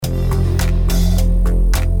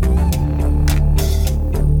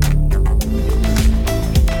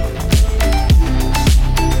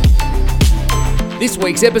This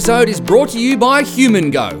week's episode is brought to you by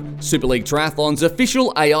HumanGo, Super League Triathlon's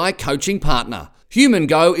official AI coaching partner.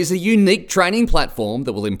 HumanGo is a unique training platform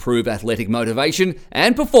that will improve athletic motivation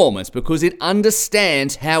and performance because it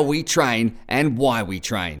understands how we train and why we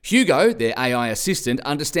train. Hugo, their AI assistant,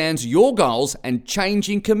 understands your goals and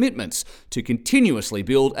changing commitments to continuously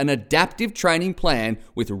build an adaptive training plan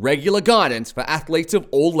with regular guidance for athletes of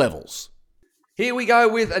all levels. Here we go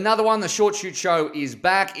with another one. The Short Shoot Show is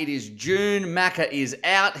back. It is June. Macca is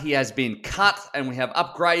out. He has been cut, and we have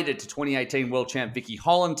upgraded to 2018 World Champ Vicky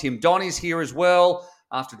Holland. Tim Don is here as well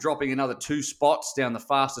after dropping another 2 spots down the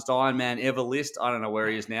fastest Ironman ever list. I don't know where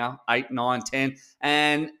he is now, 8, 9, 10.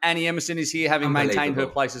 And Annie Emerson is here, having maintained her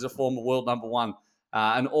place as a former world number one.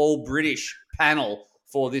 An all-British panel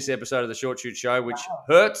for this episode of the Short Shoot Show, which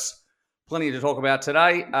hurts. Plenty to talk about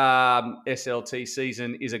today. SLT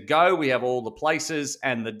season is a go. We have all the places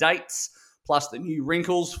and the dates, plus the new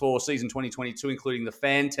wrinkles for season 2022, including the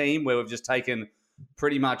fan team, where we've just taken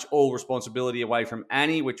pretty much all responsibility away from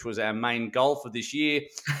Annie, which was our main goal for this year.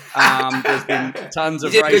 There's been tons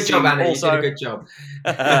of racing. You did a good job, Annie. Also, you did a good job.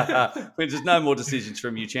 There's no more decisions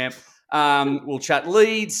from you, champ. We'll chat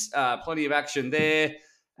leads, plenty of action there.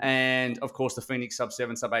 And, of course, the Phoenix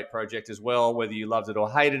Sub-7, Sub-8 project as well, whether you loved it or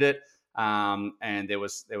hated it. And there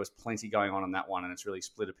was plenty going on that one, and it's really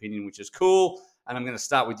split opinion, which is cool. And I'm going to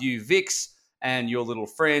start with you, Vix, and your little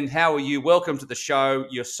friend. How are you? Welcome to the show.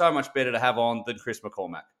 You're so much better to have on than Chris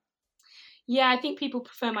McCormack. Yeah, I think people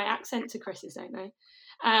prefer my accent to Chris's, don't they?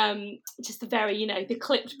 Just the very, the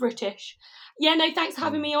clipped British. Yeah, no, thanks for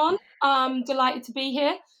having me on. Delighted to be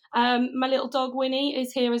here. My little dog Winnie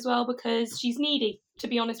is here as well because she's needy, to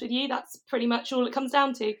be honest with you. That's pretty much all it comes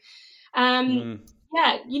down to.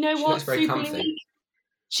 Yeah, you know she what? Looks very comfy.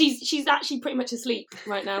 She's actually pretty much asleep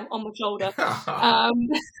right now on my shoulder. I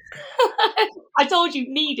told you,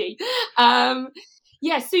 needy.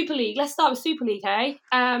 Yeah, Super League. Let's start with Super League, hey?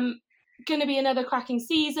 Going to be another cracking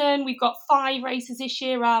season. We've got 5 races this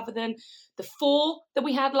year rather than the 4 that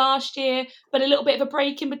we had last year, but a little bit of a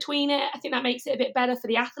break in between it. I think that makes it a bit better for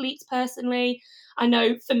the athletes personally. I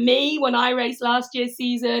know for me, when I raced last year's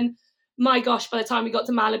season, my gosh, by the time we got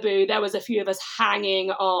to Malibu, there was a few of us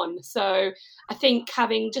hanging on. So I think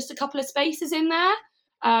having just a couple of spaces in there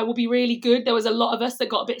will be really good. There was a lot of us that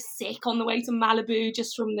got a bit sick on the way to Malibu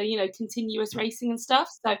just from the, continuous racing and stuff.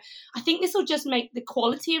 So I think this will just make the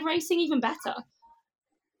quality of racing even better.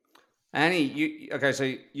 Annie,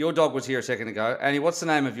 so your dog was here a second ago. Annie, what's the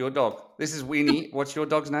name of your dog? This is Winnie. What's your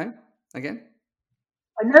dog's name again?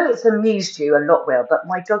 I know it's amused you a lot, Will, but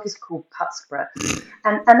my dog is called Putsborough.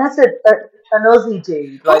 And as an Aussie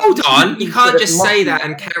dude... Like, hold on, you can't just say that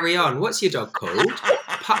and carry on. What's your dog called?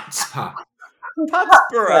 Putsborough.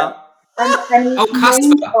 Putsborough. And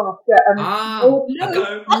Casper.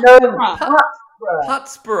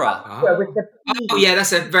 Putsborough. Oh, yeah,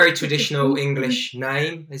 that's a very traditional English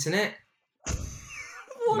name, isn't it?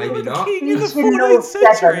 Maybe not. In the 14th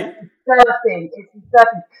century. It's surfing.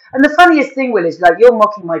 And the funniest thing, Will, is you're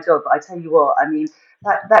mocking my dog, but I tell you what, I mean,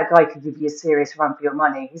 that guy could give you a serious run for your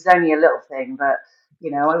money. He's only a little thing, but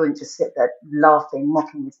I wouldn't just sit there laughing,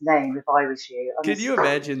 mocking his name if I was you. Could you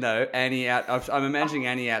imagine though, Annie I'm imagining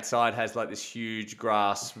Annie outside has this huge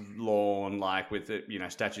grass lawn, with the,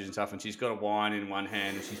 statues and stuff, and she's got a wine in one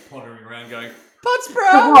hand and she's pottering around going,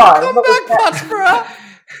 Putsborough, come back, Putsborough.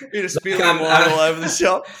 Spilling wine all over the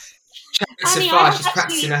shop. So far, she's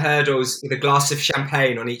practicing her hurdles with a glass of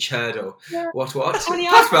champagne on each hurdle. Yeah. What? Annie,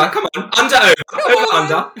 Putsborough, come on,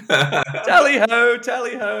 under. Tally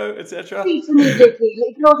ho, etc.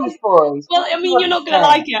 Ignore these boys. Well, I mean, you're not going to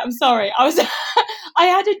like it. I'm sorry. I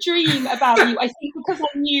had a dream about you. I think because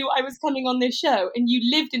I knew I was coming on this show, and you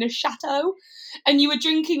lived in a chateau, and you were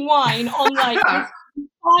drinking wine on fine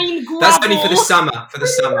gravel. That's only for the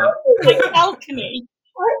summer. Balcony.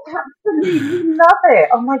 I absolutely love it.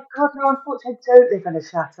 Oh my God, no, unfortunately I don't live in a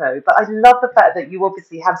chateau, but I love the fact that you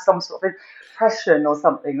obviously have some sort of impression or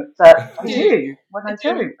something that I do when I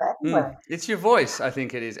do. But anyway. It's your voice, I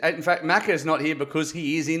think it is. In fact, Macca is not here because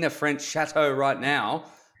he is in a French chateau right now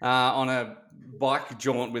on a bike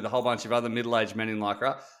jaunt with a whole bunch of other middle-aged men in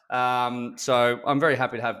Lycra. So I'm very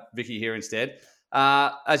happy to have Vicky here instead.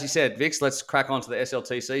 As you said, Vix, let's crack on to the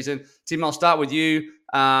SLT season. Tim, I'll start with you.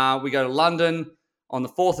 We go to London on the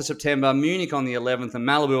 4th of September, Munich on the 11th, and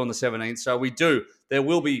Malibu on the 17th. So there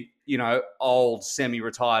will be, old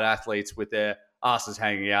semi-retired athletes with their asses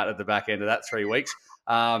hanging out at the back end of that 3 weeks.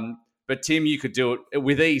 But Tim, you could do it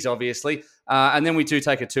with ease, obviously. And then we do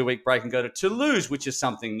take a 2-week break and go to Toulouse, which is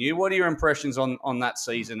something new. What are your impressions on that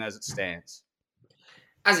season as it stands?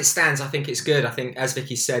 as it stands, I think it's good. I think, as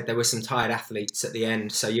Vicky said, there were some tired athletes at the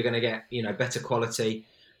end, so you're going to get, better quality.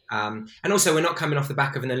 And also, we're not coming off the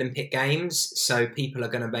back of an Olympic Games, so people are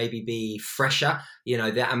going to maybe be fresher.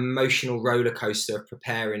 That emotional roller coaster of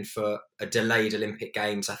preparing for a delayed Olympic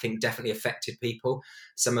Games, I think, definitely affected people.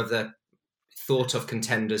 Some of the thought of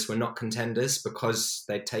contenders were not contenders because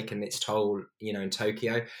they'd taken its toll, in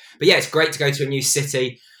Tokyo. But yeah, it's great to go to a new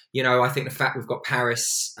city. I think the fact we've got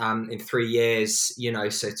Paris in 3 years,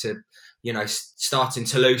 so to, start in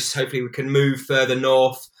Toulouse, hopefully we can move further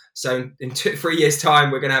north. So in 3 years'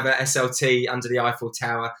 time, we're going to have a SLT under the Eiffel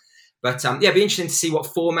Tower. But it'd be interesting to see what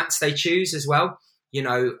formats they choose as well.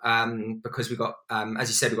 Because we've got, as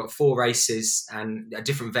you said, we've got 4 races and a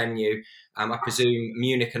different venue. I presume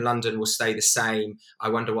Munich and London will stay the same. I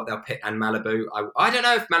wonder what they'll pick, and Malibu. I don't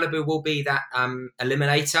know if Malibu will be that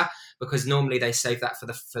eliminator, because normally they save that for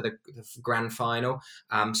the grand final.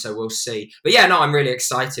 So we'll see. But yeah, no, I'm really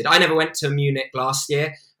excited. I never went to Munich last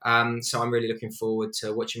year, so I'm really looking forward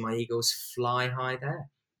to watching my Eagles fly high there.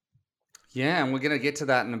 Yeah, and we're going to get to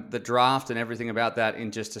that and the draft and everything about that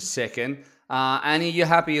in just a second. Annie, you're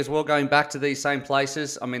happy as well going back to these same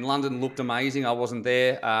places? I mean, London looked amazing. I wasn't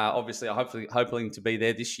there. Obviously, I'm hoping to be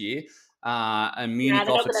there this year. And Munich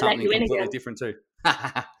offered something completely different too.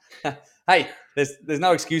 Hey, there's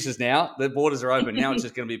no excuses now. The borders are open. Now it's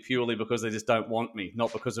just going to be purely because they just don't want me,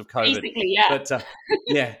 not because of COVID. Basically, yeah. But,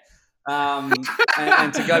 yeah.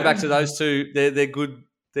 And to go back to those two, they're good.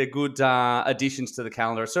 They're good additions to the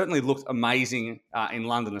calendar. It certainly looked amazing in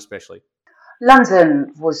London, especially.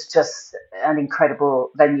 London was just an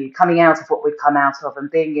incredible venue, coming out of what we've come out of and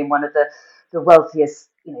being in one of the wealthiest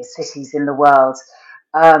cities in the world.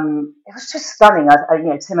 It was just stunning.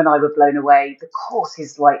 Tim and I were blown away. The course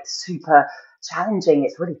is like super challenging.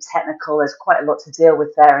 It's really technical. There's quite a lot to deal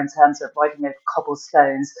with there in terms of riding over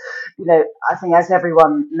cobblestones. I think, as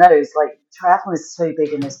everyone knows, like, triathlon is so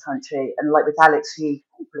big in this country, and like with Alex Yee,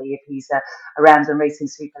 hopefully if he's around and racing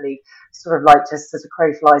Super League, sort of like just as a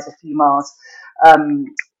crow flies a few miles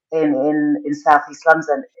in southeast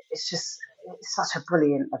London. It's such a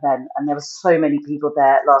brilliant event, and there were so many people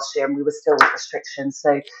there last year, and we were still with restrictions,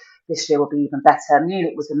 so this year will be even better.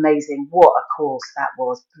 Munich was amazing. What a course that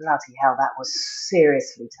was. Bloody hell, that was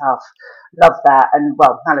seriously tough. Love that. And,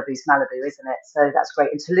 well, Malibu's Malibu, isn't it? So that's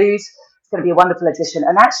great. And Toulouse, it's going to be a wonderful addition.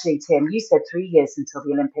 And actually, Tim, you said 3 years until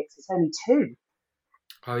the Olympics. It's only 2.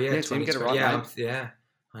 Oh, yeah. Tim, get it right, yeah.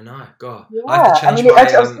 I know. God, yeah. I have to change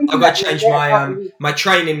I've got to change my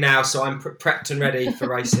training now, so I'm prepped and ready for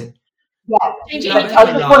racing. Yeah, I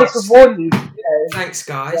just wanted to warn you. Thanks,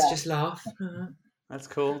 guys. Yeah. Just laugh. That's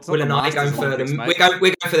cool. Will and I going for we're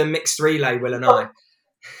going for the mixed relay. Will and I.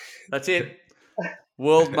 That's it.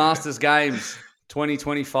 World Masters Games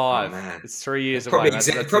 2025. Oh, it's 3 years away.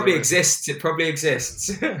 It probably exists. 2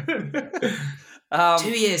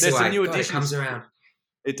 years away. Some new additions. It comes around.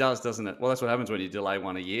 It does, doesn't it? Well, that's what happens when you delay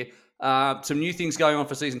one a year. Some new things going on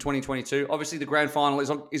for season 2022. Obviously, the grand final is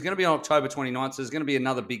going to be on October 29th, so there's going to be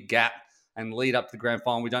another big gap and lead up to the grand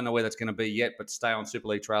final. We don't know where that's going to be yet, but stay on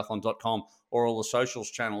superleaguetriathlon.com or all the socials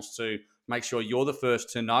channels to make sure you're the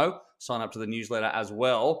first to know. Sign up to the newsletter as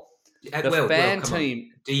well. The fan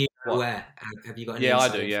team. Do you know where? Have you got any I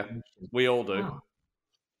do, yeah. We all do. Oh.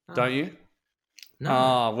 Don't you? No.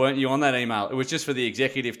 Oh, weren't you on that email? It was just for the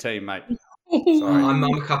executive team, mate. Sorry. I'm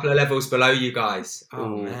a couple of levels below you guys.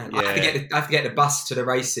 Oh, man. Yeah. I have to get the bus to the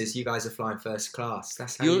races. You guys are flying first class.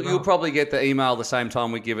 That's how you'll probably get the email the same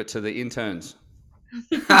time we give it to the interns.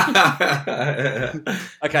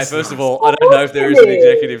 Okay, first of all, I don't know if there is an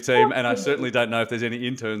executive team, and I certainly don't know if there's any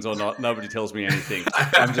interns or not. Nobody tells me anything.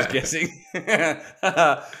 I'm just guessing.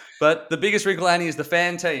 But the biggest wrinkle, Annie, is the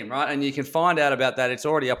fan team, right? And you can find out about that. It's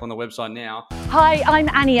already up on the website now. Hi, I'm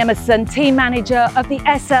Annie Emerson, team manager of the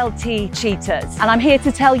SLT Cheetahs. And I'm here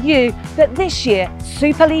to tell you that this year,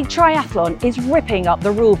 Super League Triathlon is ripping up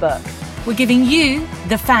the rulebook. We're giving you,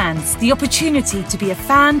 the fans, the opportunity to be a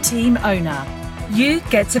fan team owner. You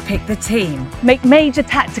get to pick the team. Make major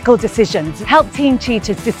tactical decisions. Help Team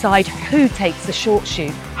Cheetahs decide who takes the short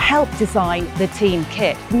shoot. Help design the team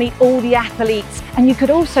kit. Meet all the athletes. And you could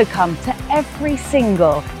also come to every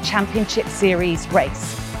single Championship Series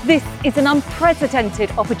race. This is an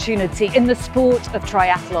unprecedented opportunity in the sport of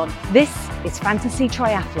triathlon. This is fantasy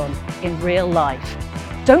triathlon in real life.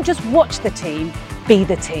 Don't just watch the team, be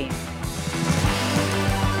the team.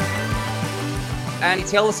 Andy,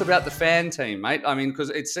 tell us about the fan team, mate. I mean,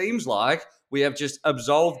 because it seems like we have just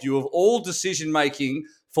absolved you of all decision-making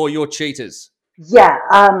for your cheetahs. Yeah,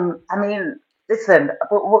 I mean, listen,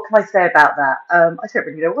 what can I say about that? I don't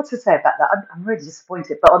really know what to say about that. I'm really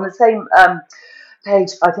disappointed. But on the same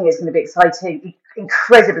page, I think it's going to be exciting.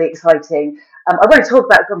 incredibly exciting. I won't talk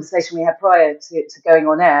about the conversation we had prior to going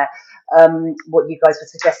on air, what you guys were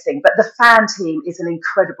suggesting, but the fan team is an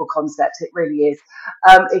incredible concept. It really is.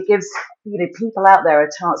 It gives people out there a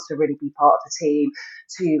chance to really be part of the team,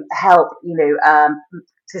 to help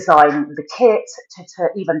design the kit, to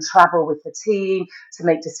even travel with the team, to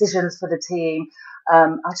make decisions for the team.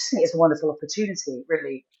 I just think it's a wonderful opportunity,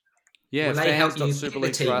 really. Yeah,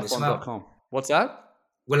 fans.superleaguetriathlon.com. What's that?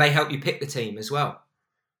 Will they help you pick the team as well?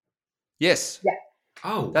 Yes. Yeah.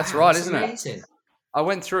 Oh, that's wow, right, that's isn't amazing. it? I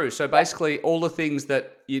went through. So basically all the things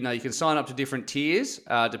that, you can sign up to different tiers,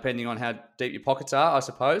 depending on how deep your pockets are, I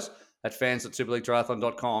suppose, at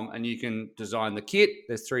fans.superleaguetriathlon.com, and you can design the kit.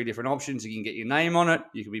 There's 3 different options. You can get your name on it.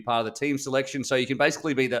 You can be part of the team selection. So you can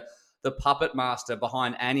basically be the puppet master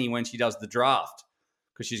behind Annie when she does the draft,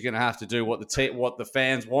 because she's going to have to do what the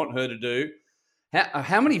fans want her to do.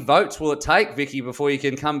 How many votes will it take, Vicky, before you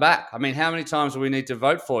can come back? I mean, how many times will we need to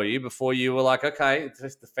vote for you before you were like, okay,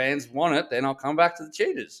 if the fans want it, then I'll come back to the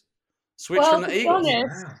Cheetahs? Switch from the Eagles.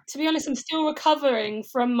 To be honest, I'm still recovering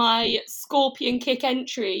from my scorpion kick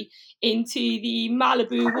entry into the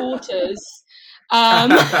Malibu waters.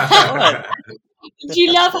 Do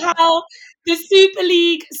you love how the Super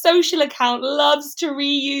League social account loves to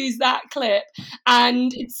reuse that clip?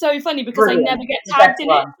 And it's so funny because I never get tagged in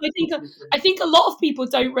it. I think a lot of people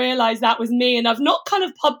don't realise that was me, and I've not kind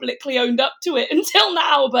of publicly owned up to it until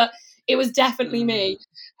now, but it was definitely me.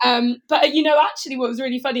 But actually what was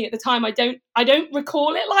really funny at the time, I don't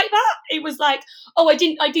recall it like that. It was like, oh, I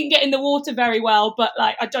didn't get in the water very well, but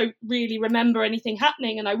like I don't really remember anything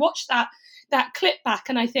happening. And I watched that clip back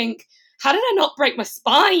and I think, how did I not break my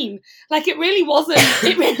spine? Like it really wasn't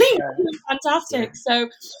fantastic. So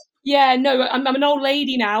yeah, no, I'm an old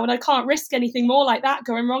lady now and I can't risk anything more like that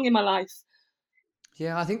going wrong in my life.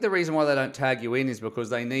 Yeah, I think the reason why they don't tag you in is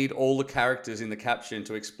because they need all the characters in the caption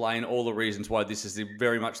to explain all the reasons why this is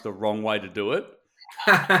very much the wrong way to do it.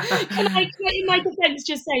 Can I, in my defense,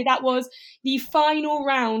 just say that was the final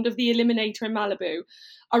round of the Eliminator in Malibu.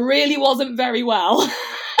 I really wasn't very well.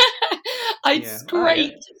 I'd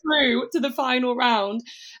scraped through to the final round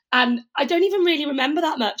and I don't even really remember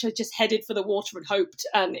that much. I just headed for the water and hoped,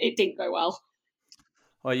 and it didn't go well.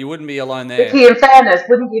 Well, you wouldn't be alone there. Vicky, in fairness,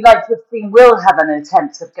 wouldn't you like to have seen Will have an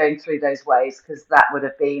attempt of going through those ways? Because that would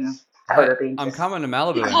have been... I'm coming to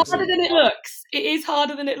Malibu. It's harder than it looks. It is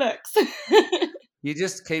harder than it looks. You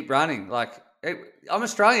just keep running. I'm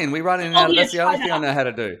Australian. We run in and out. That's the only thing I know how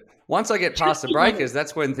to do. Once I get past the breakers,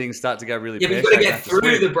 that's when things start to go really bad. You've got to get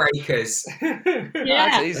through the breakers. Yeah.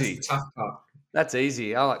 That's easy. That's the tough part. That's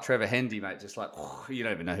easy. I like Trevor Hendy, mate. Just you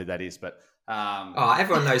don't even know who that is, but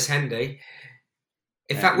everyone knows Hendy.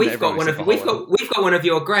 In fact, we've got one of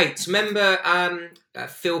your greats. Remember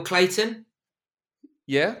Phil Clayton?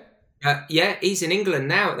 Yeah. Yeah, he's in England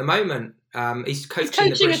now at the moment. He's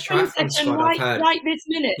coaching the British Triathlon squad. I've heard right this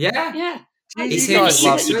minute. Yeah. He's here.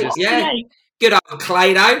 Yeah. Good old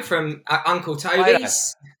Clado from Uncle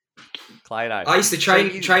Toby's. Clado. I used to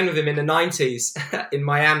train with him in the 90s in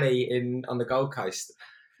Miami on the Gold Coast.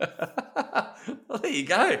 Well, there you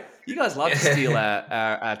go. You guys love to steal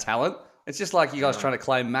our talent. It's just like you guys trying to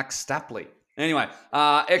claim Max Stapley. Anyway,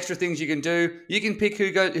 extra things you can do. You can pick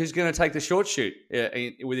who's going to take the short shoot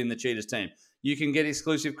within the Cheetahs team. You can get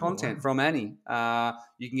exclusive content from Annie.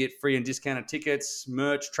 You can get free and discounted tickets,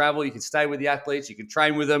 merch, travel. You can stay with the athletes. You can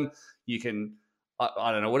train with them. You can,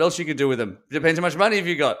 I don't know what else you can do with them. It depends how much money have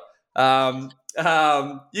you got.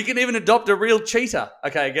 You can even adopt a real cheetah.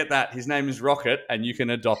 Okay, get that. His name is Rocket, and you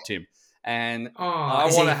can adopt him. And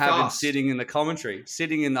I want to have him sitting in the commentary,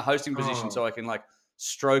 sitting in the hosting position, so I can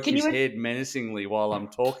stroke his head menacingly while I'm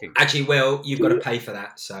talking. Actually, Will, you've got to pay for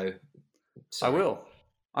that. So I will.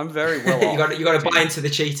 I'm very well off. You got to buy into the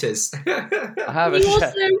Cheetahs. I have a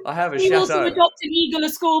chateau. You also adopt an eagle, a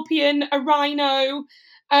scorpion, a rhino.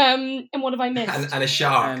 And what have I missed? And a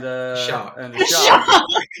shark. And a shark.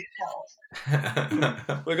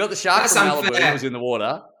 We've got the shark from Malibu. He was in the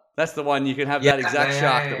water. That's the one. You can have that exact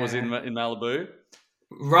shark that was in Malibu.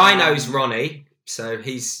 Rhino's Ronnie, so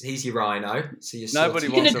he's your rhino. So nobody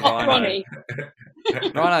wants a rhino.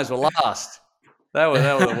 Rhinos were last. They were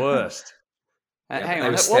the worst. Hang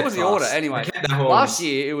on, what was the order? Anyway, last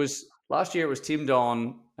year it was Tim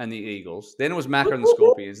Don and the Eagles. Then it was Macca and the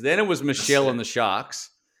Scorpions. Then it was Michelle and the Sharks.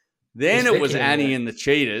 Then it was Annie and the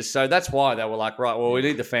Cheetahs. So that's why they were like, right, well, we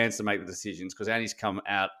need the fans to make the decisions because Annie's come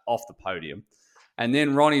out off the podium. And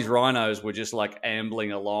then Ronnie's Rhinos were just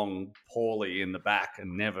ambling along poorly in the back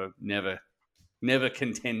and never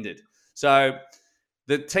contended. So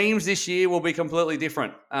the teams this year will be completely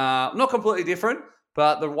different. Not completely different,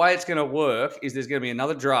 but the way it's going to work is there's going to be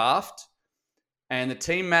another draft. And the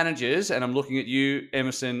team managers, and I'm looking at you,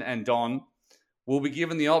 Emerson and Don, will be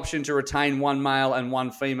given the option to retain one male and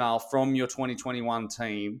one female from your 2021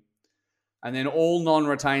 team. And then all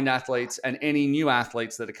non-retained athletes and any new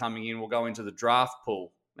athletes that are coming in will go into the draft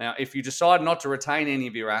pool. Now, if you decide not to retain any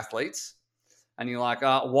of your athletes and you're like,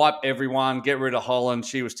 wipe everyone, get rid of Holland,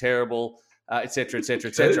 she was terrible, et cetera, et cetera,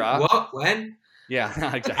 et cetera. What? When?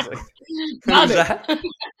 Yeah, exactly. Who was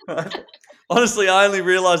that? Honestly, I only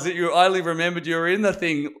realised that I only remembered you were in the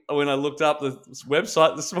thing when I looked up the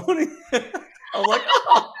website this morning. I was like,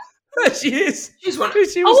 oh, there she is. She's one.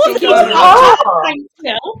 She I was wasn't still even going. thanks,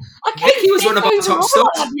 Phil. I can't Vicky was one of our think top overall,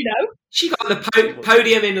 stars. you know. She got the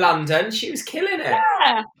podium in London. She was killing it.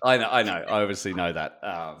 Yeah. I know. I obviously know that.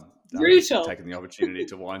 I'm Brutal. taking the opportunity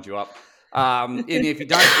to wind you up. And if you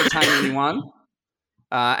don't retain anyone,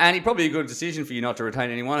 Annie, probably a good decision for you not to retain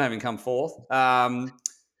anyone, having come fourth.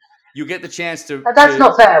 You get the chance to. That's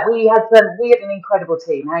not fair. We had an incredible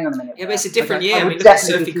team. Hang on a minute. Yeah, but it's a different year. I I would mean, look at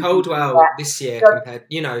definitely Sophie keep Coldwell that. this year So- compared.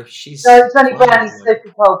 You know, she's. So Johnny Brown and flying.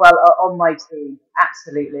 Sophie Coldwell are on my team.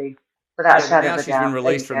 Absolutely. Without a shadow now of a she's doubt. been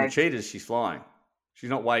released There from you the Cheetahs. She's flying. She's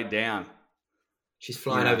not weighed down. She's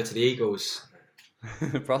flying Yeah. over to the Eagles.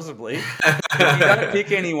 Possibly. If you don't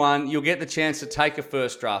pick anyone, you'll get the chance to take a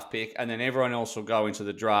first draft pick, and then everyone else will go into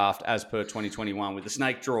the draft as per 2021 with the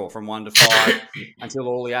snake draw from 1 to 5 until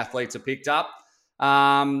all the athletes are picked up.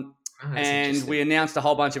 And we announced a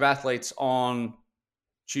whole bunch of athletes on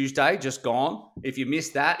Tuesday, just gone. If you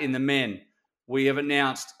missed that, in the men, we have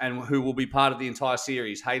announced and who will be part of the entire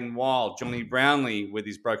series. Hayden Wild, Johnny Brownlee with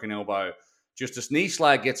his broken elbow. Justus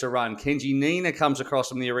Nieschlag gets a run. Kenji Nina comes across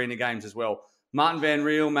from the Arena Games as well. Martin Van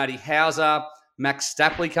Riel, Matty Hauser, Max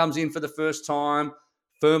Stapley comes in for the first time.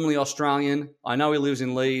 Firmly Australian. I know he lives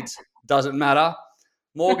in Leeds. Doesn't matter.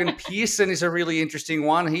 Morgan Pearson is a really interesting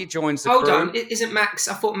one. He joins the Hold crew. on, isn't Max?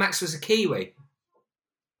 I thought Max was a Kiwi.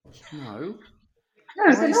 No. No,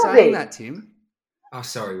 Why it's are a you Aussie. saying that, Tim? Oh,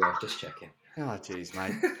 sorry, Will. Just checking. Oh, jeez,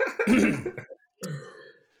 mate.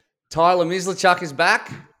 Tyler Mislachuk is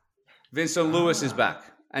back. Vincent Lewis is back.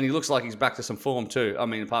 And he looks like he's back to some form too. I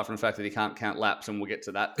mean, apart from the fact that he can't count laps, and we'll get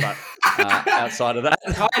to that. But outside of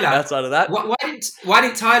that, Why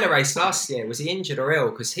didn't Tyler race last year? Was he injured or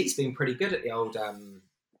ill? Because he's been pretty good at the old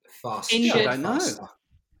fast. Injured. I don't know. fast stuff.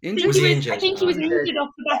 Injured. Was he injured? I think he was Oh. injured off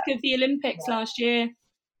the back of the Olympics last year.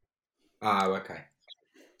 Oh, okay.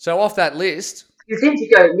 So off that list, He was into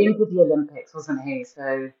go into the Olympics, wasn't he?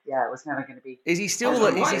 So yeah, it was never going to be. is he still Oh,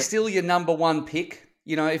 is he right. still your number one pick?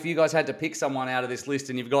 You know, if you guys had to pick someone out of this list,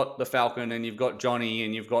 and you've got the Falcon, and you've got Johnny,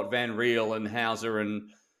 and you've got Van Riel, and Hauser, and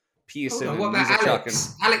Pearson, Hold on, and what about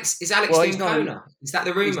Mislachuk, Alex? Is Alex Well, doing he's not in- Kona? Is that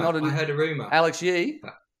the he's rumor? not in- I heard a rumor. and Alex Yee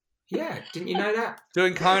Yeah, didn't you know that?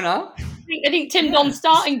 doing Kona. I think Tim Don's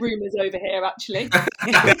starting rumours over here, actually.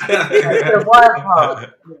 The wild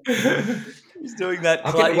card. He's doing that.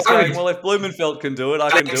 I'm getting He's worried. going, well, if Blumenfeld can do it, I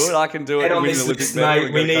can do it. I can do it. Get and on win this an Olympic list, medal mate.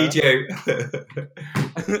 and We go need you.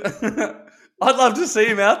 Kona. I'd love to see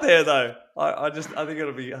him out there, though. I think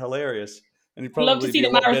it'll be hilarious. And he'd I'd probably love to see be the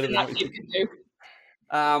a lot better marathon than that what kid you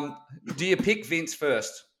can do. Do you pick Vince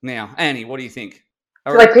first? Now, Annie, what do you think?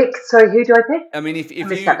 Do I pick? Sorry, who do I pick? I mean, missed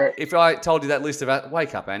that bit. if I told you that list about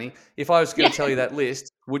wake up, Annie. If I was going to tell you that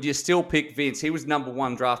list, would you still pick Vince? He was number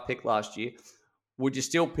one draft pick last year. Would you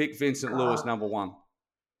still pick Vincent Lewis number one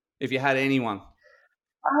if you had anyone?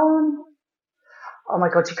 Oh my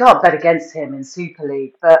God, you can't bet against him in Super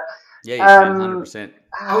League, but Yeah, you can, 100%.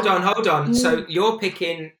 Hold on. So you're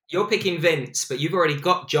picking Vince, but you've already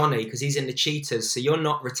got Johnny because he's in the Cheetahs. So you're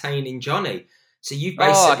not retaining Johnny. So you basically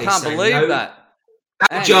Oh, I can't say believe no, that.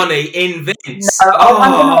 Have Johnny in Vince. No,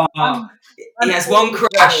 oh, I'm he has one taking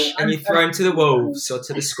crash, Johnny. and you throw him to the Wolves or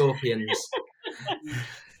to the Scorpions.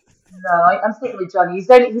 No, I'm sticking with Johnny. He's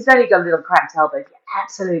only got a little cracked elbow. He's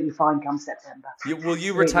absolutely fine come September. Will you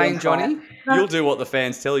Absolutely retain on Johnny? fire. You'll do what the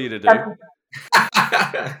fans tell you to do.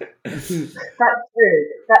 That's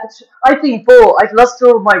true. I've been bought. I've lost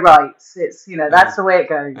all my rights. It's that's the way it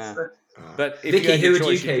goes. Yeah. But if Vicky, you had who your would you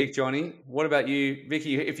choice, you pick? pick Johnny. What about you,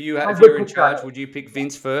 Vicky? If you I were would in pick charge, Johnny. would you pick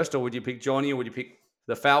Vince first, or would you pick Johnny, or would you pick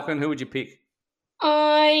the Falcon? Who would you pick?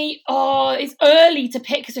 It's early to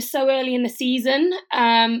pick because we're so early in the season.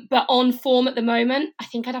 But on form at the moment, I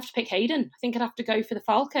think I'd have to pick Hayden. I think I'd have to go for the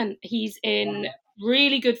Falcon. He's in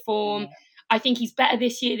really good form. I think he's better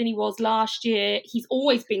this year than he was last year. He's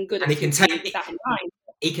always been good And at he can Super League take- with that in mind.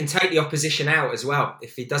 he can take the opposition out as well.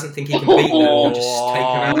 If he doesn't think he can beat them, he'll just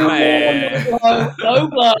take them out. Low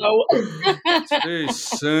blow. Too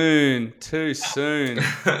soon. Ouch.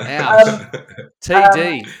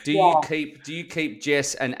 TD, do you keep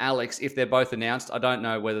Jess and Alex if they're both announced? I don't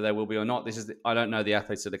know whether they will be or not. I don't know the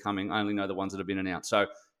athletes that are coming. I only know the ones that have been announced. So,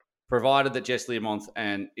 provided that Jess Learmonth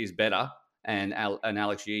is better and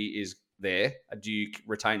Alex Yee is there, do you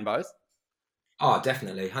retain both? Oh,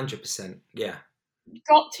 definitely, 100%. Yeah.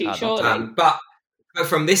 Got to, surely. But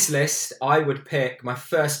from this list, I would pick, my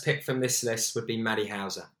first pick from this list would be Maddie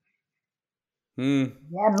Hauser. Yeah,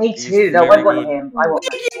 me too. No, I want him. I want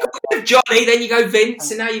you go Johnny, then you go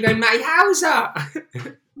Vince, and now you go Maddie Hauser.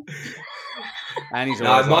 And he's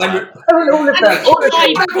always all of them. All of them.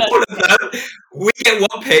 We get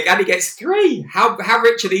one pick, and he gets 3. How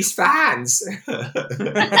rich are these fans?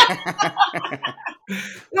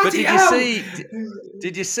 But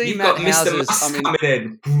did you see Matt Hauser's coming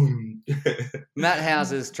in? Matt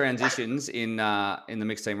Hauser's transitions in the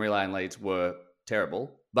mixed team relay and leads were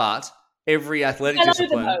terrible, but every athletic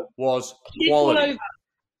discipline was quality.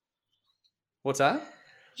 What's that?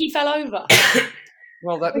 He fell over.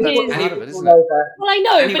 Well, that's part of it, isn't it? Well, I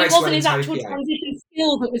know, but it wasn't his actual transition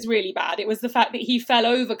skill that was really bad. It was the fact that he fell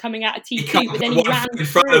over coming out of T2, but then he ran in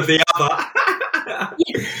front of the other.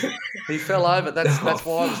 He fell over. That's why it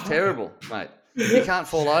was terrible, mate. You can't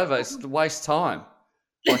fall over. It's a waste time.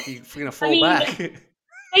 Like you're going to fall back. State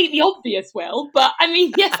the obvious, Will, but I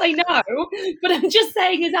mean, yes, I know, but I'm just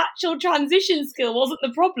saying his actual transition skill wasn't the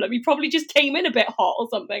problem. He probably just came in a bit hot or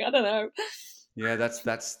something. I don't know. Yeah,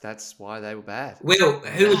 that's why they were bad. Will,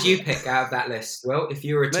 who would you pick out of that list? Will, if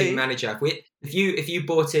you were a team manager, if you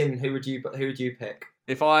bought in, who would you pick?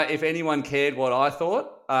 If anyone cared what I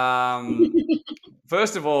thought,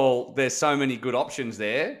 first of all, there's so many good options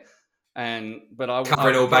there, but I would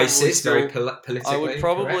covering all bases, very politically. I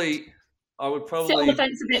would probably sit on the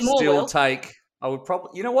fence a bit more. Still take. I would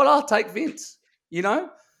probably. You know what? I'll take Vince. You know.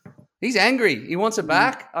 He's angry. He wants it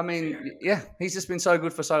back. I mean, yeah, he's just been so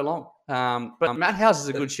good for so long. But Matt Hauser is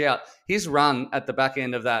a good shout. His run at the back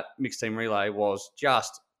end of that mixed team relay was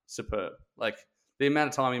just superb. Like the amount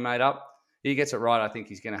of time he made up, he gets it right. I think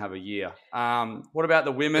he's going to have a year. What about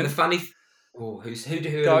the women? And the funny, who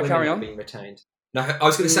carry on. Being retained? No, I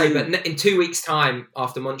was going to say, but in 2 weeks' time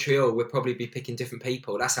after Montreal, we'll probably be picking different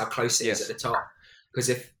people. That's how close it is at the top. Because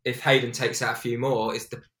if Hayden takes out a few more,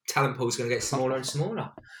 the talent pool is going to get smaller and smaller.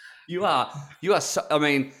 You are. So, I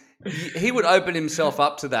mean, he would open himself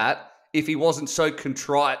up to that if he wasn't so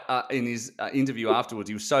contrite in his interview afterwards.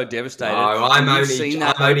 He was so devastated. No, I'm only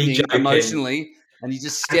joking. Emotionally, and you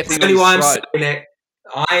just stepping on his throat.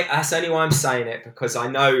 That's only why I'm saying it, because I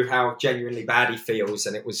know how genuinely bad he feels,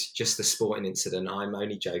 and it was just a sporting incident. I'm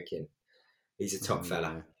only joking. He's a top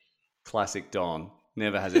fella. Classic Don.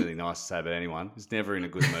 Never has anything nice to say about anyone. He's never in a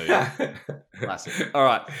good mood. Classic. All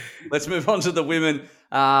right, let's move on to the women.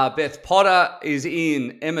 Beth Potter is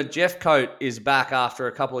in. Emma Jeffcoat is back after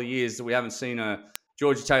a couple of years that we haven't seen her.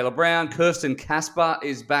 Georgia Taylor-Brown. Kirsten Casper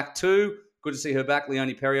is back too. Good to see her back.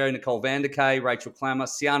 Leonie Perriot, Nicole Vanderkay, Rachel Klammer,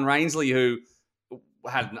 Sian Rainsley, who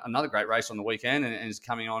had another great race on the weekend and is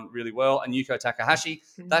coming on really well, and Yuko Takahashi.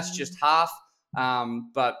 That's just half.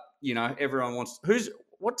 But, you know, everyone wants...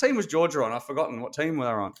 What team was Georgia on? I've forgotten what team were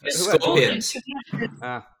they on. Scorpions.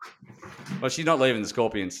 Well, she's not leaving the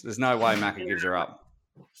Scorpions. There's no way Macca gives her up.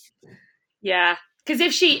 Yeah, because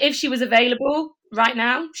if she was available right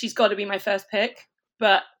now, she's got to be my first pick.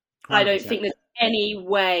 But 100%. I don't think there's any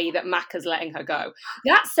way that Macca's letting her go.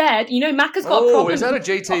 That said, you know, Macca's got a problem. Oh, is that a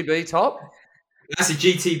GTB top? That's a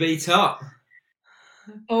GTB top.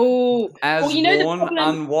 Oh, as you know worn,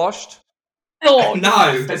 unwashed. Oh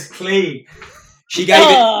no, that's clean. She gave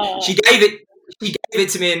it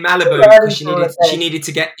to me in Malibu because she needed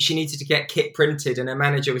to get kit printed, and her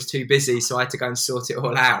manager was too busy, so I had to go and sort it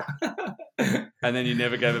all out. And then you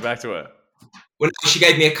never gave it back to her? Well, she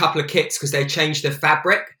gave me a couple of kits because they changed the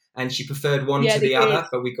fabric, and she preferred one to the other.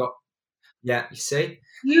 But we got, you see.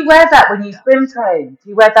 You wear that when you swim train. Do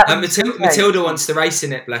you wear that? Matilda wants to race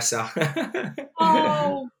in it, bless her.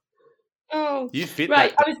 Oh, you fit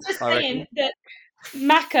right. That, I was just saying that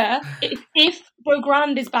Macca, if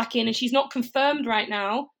Beaugrand is back in, and she's not confirmed right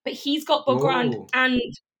now, but he's got Beaugrand and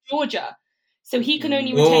Georgia, so he can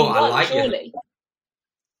only retain one, surely.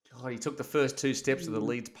 Oh, he took the first 2 steps of the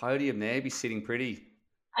Leeds podium there. He'd be sitting pretty.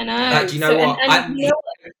 I know. Do you know what?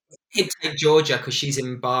 He'd take Georgia because she's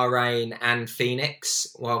in Bahrain and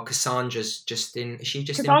Phoenix. Well, Cassandra's just in. Is she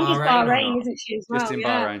just in Bahrain? Isn't she as well? Just in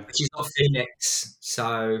Bahrain. She's not Phoenix,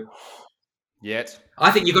 so. Yet.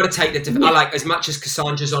 I think you've got to take I like, as much as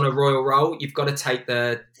Cassandra's on a royal roll, you've got to take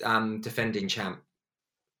the defending champ.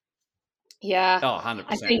 Oh, 100%.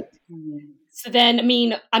 I think. So then,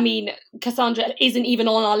 I mean, Cassandra isn't even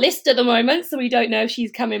on our list at the moment, so we don't know if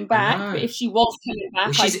she's coming back. But if she was coming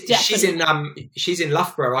back, she's in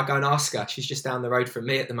Loughborough. I go and ask her. She's just down the road from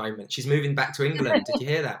me at the moment. She's moving back to England. Did you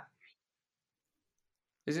hear that?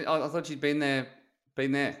 Is it? I thought she'd been there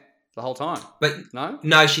the whole time. But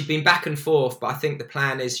no, she'd been back and forth. But I think the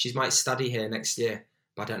plan is she might study here next year.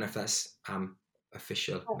 But I don't know if that's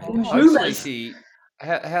official. Maybe.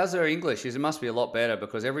 How's her English? It must be a lot better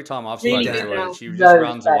because every time I've spoken to her, she just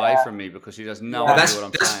runs away from me because she has no idea what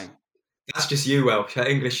I'm saying. That's just you, Welsh. Her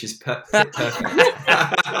English is perfect.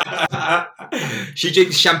 She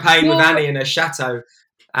drinks champagne with Annie in her chateau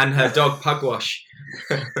and her dog Pugwash.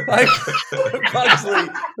 Pugsley.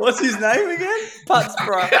 What's his name again?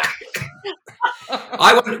 Putsborough.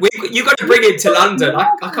 You got to bring him to London.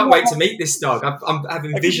 I can't wait to meet this dog. I'm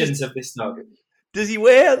having visions of this dog. Does he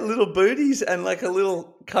wear little booties and like a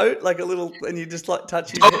little coat, and you just like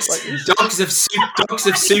touch his head like this? Dogs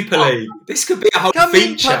of Super League. This could be a whole feature. Come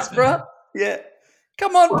in, Putsborough. Yeah.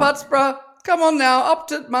 Come on, Putsborough. Come on now, up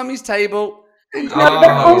to Mummy's table. Anyone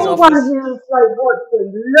who's like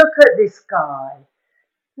watching, look at this guy.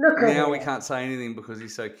 Look at him. Now we can't say anything because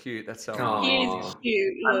he's so cute. That's so He's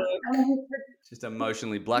cute. Look. Just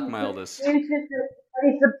emotionally blackmailed us.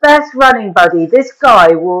 He's the best running buddy. This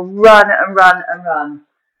guy will run and run and run.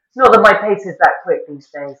 It's not that my pace is that quick these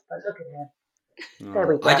days, but look at him. There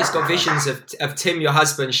we go. I just got visions of Tim, your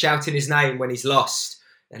husband, shouting his name when he's lost.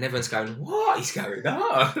 And everyone's going, what is going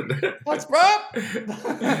on? What's up?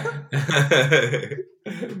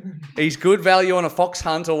 He's good value on a fox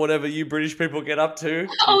hunt or whatever you British people get up to.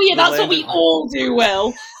 Oh, yeah, that's what we all do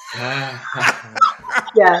well. Yeah,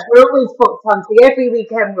 we're always fox hunting. Every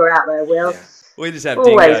weekend we're out there, Will. Yeah. We just have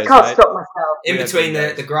always dingoes, can't mate. stop myself. In between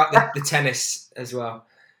the tennis as well.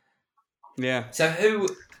 Yeah. So who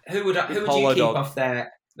would you keep off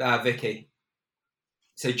there, Vicky?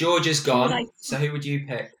 So Georgia's gone. So who would you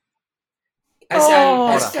pick?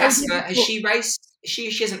 Has she raced?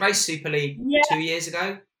 She hasn't raced Super League 2 years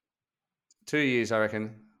ago. 2 years, I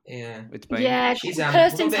reckon. Yeah, it's been. Yeah, she's a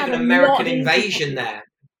bit of an American invasion there.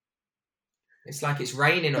 It's like it's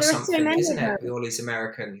raining or something, isn't it? With all these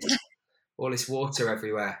Americans, all this water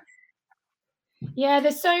everywhere. Yeah,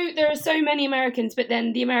 there are so many Americans, but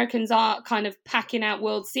then the Americans are kind of packing out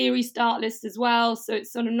World Series start lists as well. So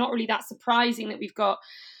it's sort of not really that surprising that we've got,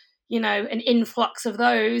 an influx of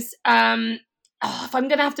those. If I'm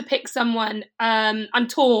going to have to pick someone, I'm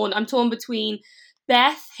torn. I'm torn between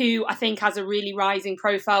Beth, who I think has a really rising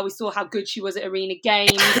profile. We saw how good she was at Arena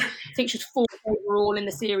Games. I think she was 4th overall in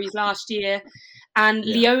the series last year. And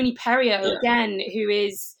Leonie Perriot, again,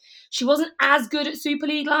 she wasn't as good at Super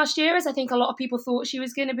League last year as I think a lot of people thought she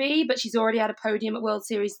was going to be, but she's already had a podium at World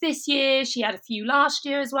Series this year. She had a few last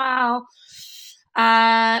year as well. So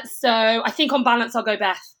I think on balance, I'll go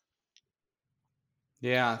Beth.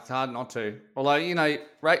 Yeah, it's hard not to. Although,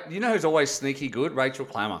 who's always sneaky good? Rachel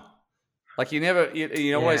Klammer. Like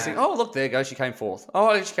you always think, oh, look, there goes. She came 4th.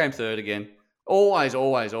 Oh, she came 3rd again.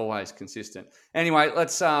 Always consistent. Anyway,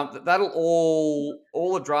 let's, that'll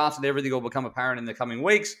all the drafts and everything will become apparent in the coming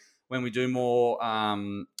weeks. When we do more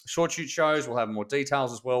short shoot shows, we'll have more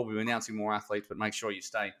details as well. We'll be announcing more athletes, but make sure you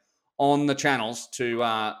stay on the channels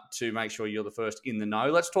to make sure you're the first in the know.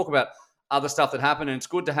 Let's talk about other stuff that happened, and it's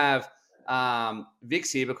good to have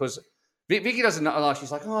Vix here because Vicky doesn't know. Like,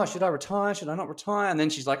 she's like, oh, should I retire? Should I not retire? And then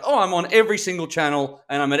she's like, oh, I'm on every single channel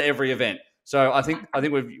and I'm at every event. So I think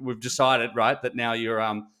we've decided, right, that now you're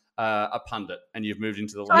a pundit and you've moved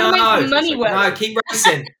into the league. No, keep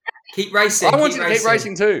racing. Keep racing. I want you to keep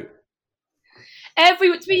racing too.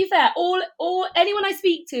 To be fair, all anyone I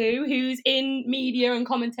speak to who's in media and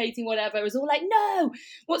commentating, whatever, is all like, no,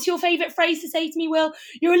 what's your favourite phrase to say to me? Well,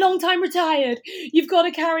 you're a long time retired. You've got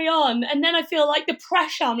to carry on. And then I feel like the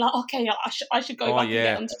pressure. I'm like, okay, I should go back and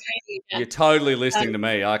get onto training again. You're totally listening to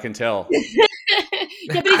me, I can tell. Yeah,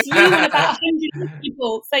 but it's you and about 100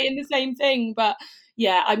 people saying the same thing. But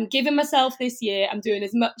yeah, I'm giving myself this year. I'm doing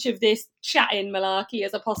as much of this chatting malarkey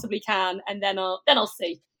as I possibly can, and then I'll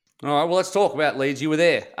see. All right, well, let's talk about Leeds. You were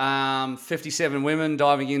there. 57 women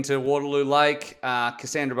diving into Waterloo Lake.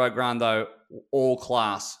 Cassandra Beaugrand, though, all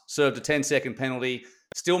class. Served a 10-second penalty.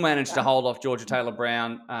 Still managed to hold off Georgia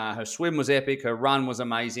Taylor-Brown. Her swim was epic. Her run was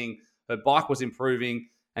amazing. Her bike was improving.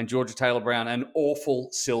 And Georgia Taylor-Brown, an awful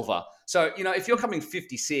silver. So, if you're coming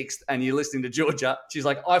 56th and you're listening to Georgia, she's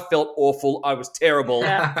like, I felt awful. I was terrible.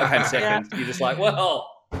 I came second. You're just like, well,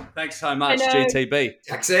 thanks so much, GTB.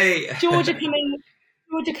 Taxi. Georgia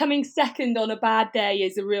coming second on a bad day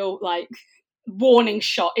is a real warning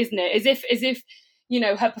shot, isn't it? As if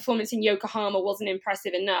her performance in Yokohama wasn't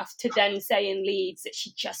impressive enough, to then say in Leeds that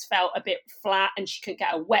she just felt a bit flat and she couldn't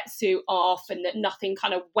get a wetsuit off and that nothing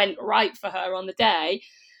kind of went right for her on the day.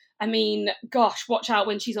 I mean, gosh, watch out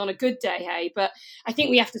when she's on a good day, hey? But I think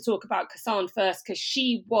we have to talk about Kassan first, because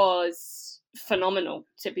she was phenomenal,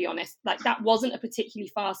 to be honest. Like, that wasn't a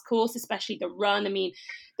particularly fast course, especially the run. I mean,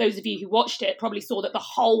 those of you who watched it probably saw that the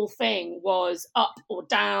whole thing was up or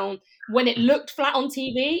down. When it looked flat on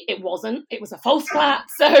TV, it wasn't. It was a false flat.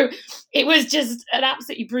 So it was just an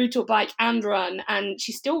absolutely brutal bike and run. And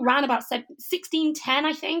she still ran about 16:10,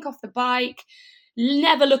 I think, off the bike,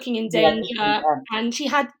 never looking in danger. And she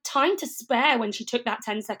had time to spare when she took that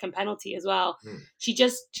 10-second penalty as well. She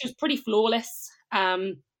was pretty flawless.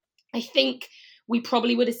 I think we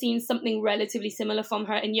probably would have seen something relatively similar from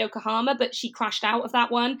her in Yokohama, but she crashed out of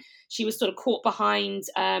that one. She was sort of caught behind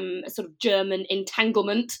a sort of German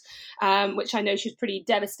entanglement, which I know she was pretty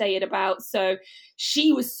devastated about. So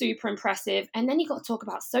she was super impressive. And then you got to talk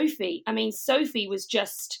about Sophie. I mean, Sophie was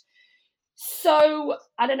just so,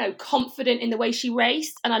 I don't know, confident in the way she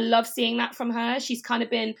raced. And I love seeing that from her. She's kind of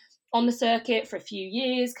been on the circuit for a few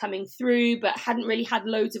years, coming through, but hadn't really had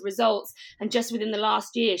loads of results. And just within the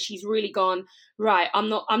last year, she's really gone, right, I'm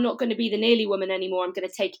not going to be the nearly woman anymore. I'm going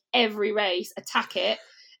to take every race, attack it.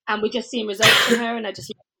 And we're just seeing results from her, and I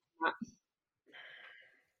just love that.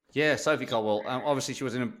 Yeah, Sophie Coldwell. Obviously,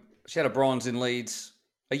 she had a bronze in Leeds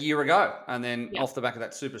a year ago, and then off the back of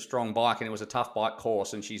that super strong bike, and it was a tough bike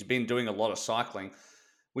course, and she's been doing a lot of cycling.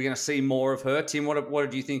 We're going to see more of her. Tim, what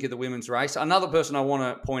did you think of the women's race? Another person I want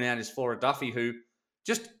to point out is Flora Duffy, who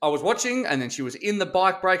I was watching, and then she was in the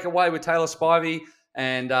bike breakaway with Taylor Spivey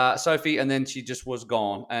and Sophie, and then she just was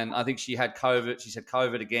gone. And I think she had COVID. She's had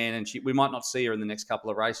COVID again, and we might not see her in the next couple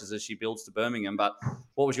of races as she builds to Birmingham. But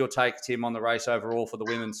what was your take, Tim, on the race overall for the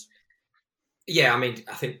women's? Yeah, I mean,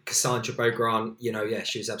 I think Cassandra Beaugrand,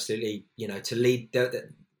 she was absolutely, to lead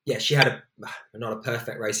she had not a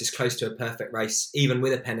perfect race. It's close to a perfect race, even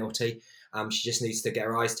with a penalty. She just needs to get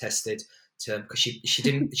her eyes tested because she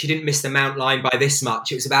didn't miss the mount line by this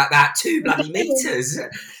much. It was about that 2 bloody meters.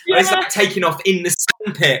 Yeah. It's like taking off in the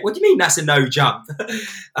sandpit. What do you mean that's a no jump?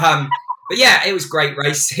 But yeah, it was great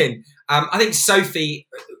racing. I think Sophie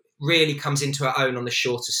really comes into her own on the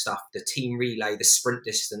shorter stuff, the team relay, the sprint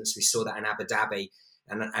distance. We saw that in Abu Dhabi,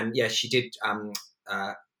 and yeah, she did.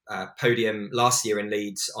 Podium last year in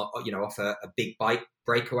Leeds, off a big bike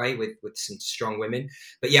breakaway with some strong women.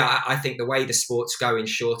 But yeah, I think the way the sports go in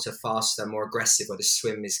shorter, faster, more aggressive, or the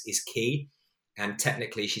swim is key. And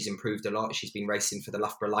technically, she's improved a lot. She's been racing for the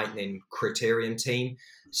Loughborough Lightning Criterium team.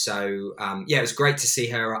 So it was great to see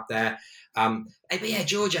her up there. But yeah,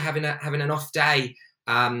 Georgia having an off day.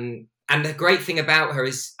 And the great thing about her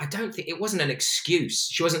is, I don't think it wasn't an excuse.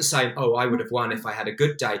 She wasn't saying, "Oh, I would have won if I had a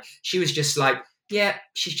good day." She was just like, yeah,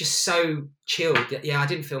 she's just so chilled. Yeah, I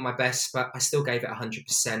didn't feel my best, but I still gave it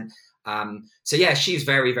 100%. So yeah, she's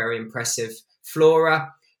very, very impressive.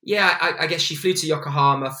 Flora, yeah, I guess she flew to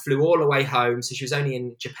Yokohama, flew all the way home. So she was only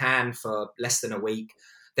in Japan for less than a week.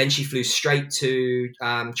 Then she flew straight to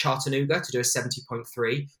Chattanooga to do a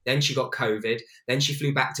 70.3. Then she got COVID. Then she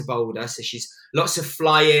flew back to Boulder. So she's lots of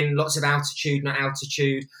flying, lots of altitude, not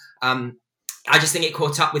altitude. I just think it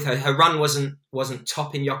caught up with her. Her run wasn't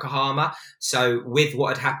top in Yokohama. So with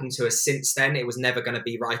what had happened to her since then, it was never going to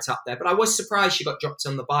be right up there. But I was surprised she got dropped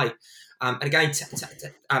on the bike. And again,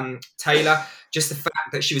 Taylor, just the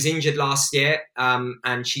fact that she was injured last year,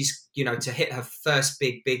 and she's, to hit her first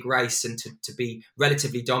big race and to be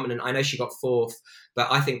relatively dominant. I know she got 4th, but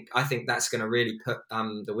I think that's going to really put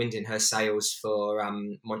the wind in her sails for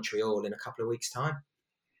Montreal in a couple of weeks' time.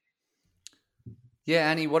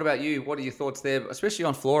 Yeah, Annie, what about you? What are your thoughts there, especially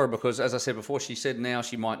on Flora? Because as I said before, she said now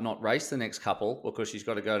she might not race the next couple because she's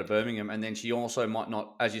got to go to Birmingham. And then she also might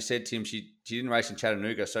not, as you said, Tim, she didn't race in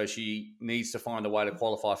Chattanooga, so she needs to find a way to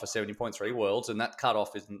qualify for 70.3 Worlds, and that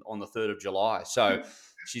cutoff is on the 3rd of July. So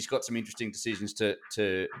she's got some interesting decisions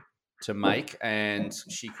to make, and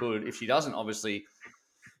she could, if she doesn't, obviously,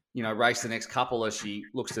 race the next couple as she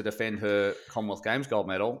looks to defend her Commonwealth Games gold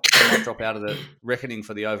medal, she might drop out of the reckoning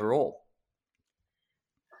for the overall.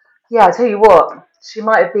 Yeah, I tell you what, she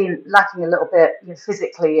might have been lacking a little bit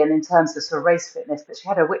physically and in terms of sort of race fitness, but she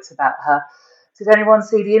had her wits about her. Did anyone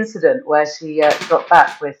see the incident where she dropped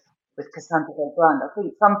back with Cassandra Beaugrand? I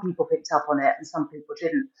think some people picked up on it and some people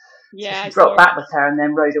didn't. Yeah, so she dropped back with her and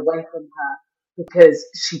then rode away from her because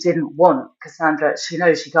she didn't want Cassandra. She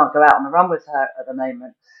knows she can't go out on the run with her at the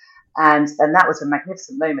moment. And that was a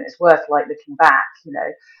magnificent moment. It's worth looking back,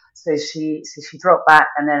 So she dropped back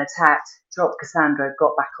and then attacked, dropped Cassandra,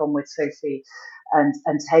 got back on with Sophie.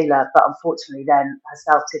 and Taylor, but unfortunately then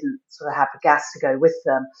herself didn't sort of have the gas to go with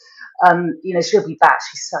them. She'll be back.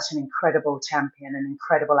 She's such an incredible champion, an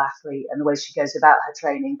incredible athlete, and the way she goes about her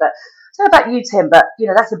training. But I don't know about you, Tim, but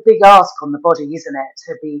that's a big ask on the body, isn't it?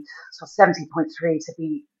 To be sort of 70.3, to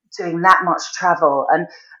be doing that much travel, and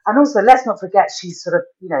also let's not forget she's sort of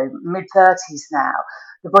mid-30s now.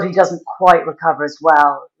 The body doesn't quite recover as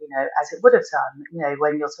well, as it would have done,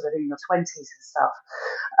 when you're sort of in your 20s and stuff.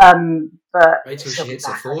 But wait till she hits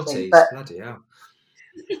her 40s. Bloody hell.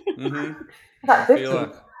 Mm-hmm. About 50.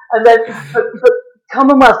 And then, but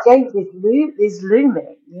Commonwealth Games is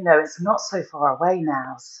looming. It's not so far away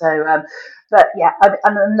now. So, but yeah,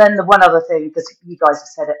 and then the one other thing, because you guys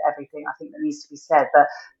have said everything I think that needs to be said, but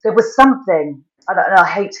there was something. I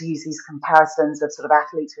hate to use these comparisons of sort of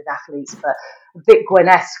athletes with athletes, but a bit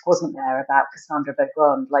Gwynnesque, wasn't there, about Cassandra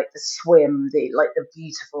Beaugrand, like the swim, the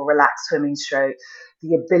beautiful relaxed swimming stroke,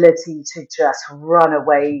 the ability to just run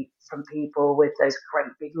away from people with those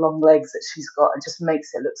great big long legs that she's got, and just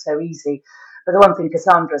makes it look so easy. But the one thing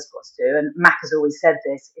Cassandra's got to do, and Mac has always said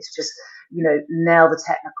this, is just nail the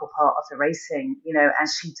technical part of the racing, and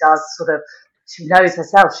she does she knows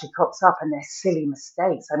herself, she crops up and they're silly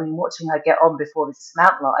mistakes. I mean, watching her get on before the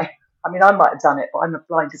dismount line, I mean, I might have done it, but I'm as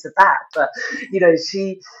blind as a bat. But,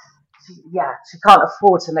 she can't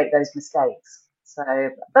afford to make those mistakes. So,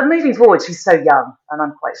 but moving forward, she's so young, and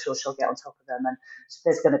I'm quite sure she'll get on top of them. And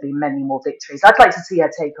there's going to be many more victories. I'd like to see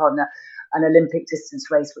her take on an Olympic distance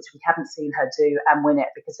race, which we haven't seen her do, and win it,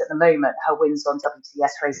 because at the moment, her wins on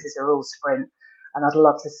WTS races are all sprint. And I'd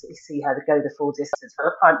love to see her go the full distance,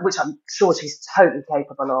 which I'm sure she's totally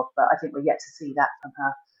capable of, but I think we're yet to see that from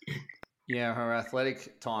her. Yeah, her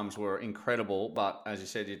athletic times were incredible, but as you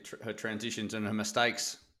said, her transitions and her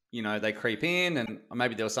mistakes, they creep in, and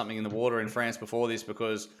maybe there was something in the water in France before this,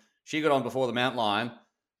 because she got on before the mountain line.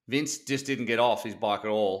 Vince just didn't get off his bike at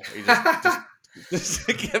all. He just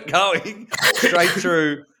kept going straight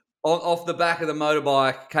through, off the back of the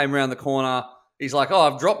motorbike, came around the corner. He's like,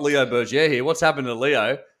 I've dropped Leo Bergier here. What's happened to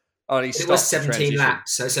Leo? Oh, and he stopped. It was 17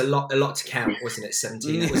 laps, so it's a lot to count, wasn't it?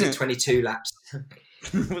 17. Was it 22 laps?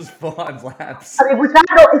 It was 5 laps. I mean, is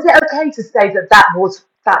it okay to say that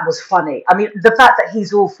was funny? I mean, the fact that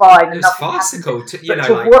he's all fine. It was farcical. To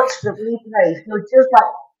watch the replay, you're just like,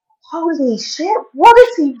 holy shit, what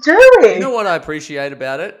is he doing? You know what I appreciate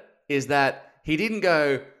about it is that he didn't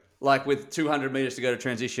go like with 200 meters to go to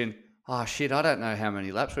transition. Oh, shit, I don't know how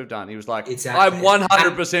many laps we've done. He was like, exactly. I'm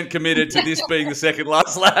 100% committed to this being the second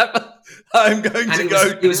last lap. I'm going to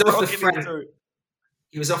go. He was off the front.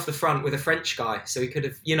 He was off the front with a French guy, so he could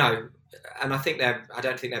have, and I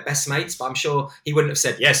don't think they're best mates, but I'm sure he wouldn't have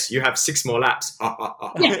said, yes, you have 6 more laps.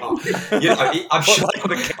 I'm sure he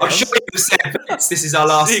would have said, this is our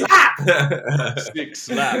last lap. 6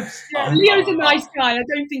 laps. Yeah, Leo's a nice guy. I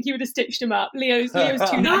don't think he would have stitched him up. Leo's too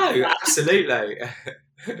nice. No, absolutely.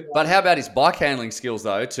 But how about his bike handling skills,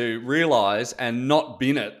 though, to realise and not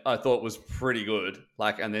bin it, I thought was pretty good.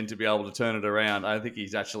 And then to be able to turn it around, I think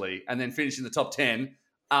he's actually... And then finishing the top 10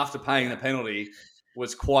 after paying the penalty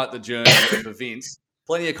was quite the journey for Vince.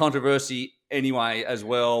 Plenty of controversy anyway as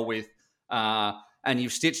well with... and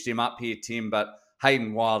you've stitched him up here, Tim, but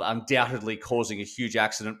Hayden Wilde undoubtedly causing a huge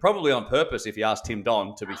accident, probably on purpose if you ask Tim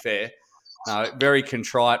Don, to be fair. Very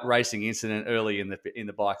contrite racing incident early in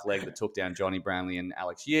the bike leg that took down Johnny Brownlee and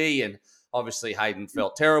Alex Yee, and obviously Hayden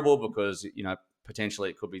felt terrible because potentially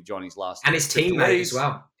it could be Johnny's last. And his teammate as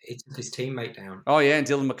well. He took his teammate down. Oh yeah, and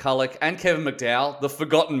Dylan McCulloch and Kevin McDowell, the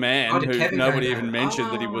forgotten man who nobody even mentioned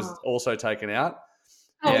that he was also taken out.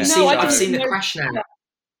 Oh yeah. no, I've seen the crash now.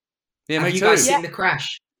 Yeah, Have me you too. guys seen the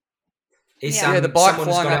crash? It's, the bike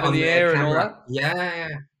flying up in the air and all that. Yeah.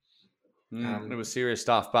 It was serious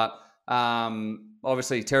stuff, but.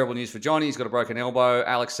 Obviously, terrible news for Johnny. He's got a broken elbow.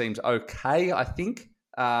 Alex seems okay, I think.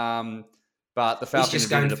 But the Falcon is just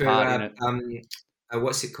going through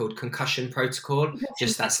what's it called? Concussion protocol.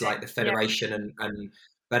 Just that's like the federation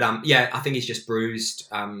but I think he's just bruised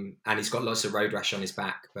and he's got lots of road rash on his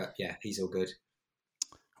back. But yeah, he's all good.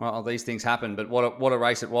 Well, these things happen, but what a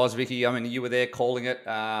race it was, Vicky. I mean, you were there calling it.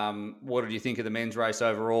 What did you think of the men's race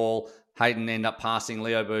overall? Hayden ended up passing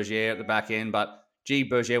Leo Bergier at the back end, but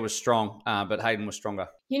Bergier was strong, but Hayden was stronger.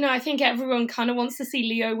 I think everyone kind of wants to see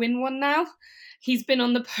Leo win one now. He's been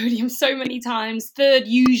on the podium so many times, third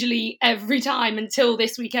usually every time until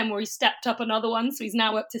this weekend where he stepped up another one, so he's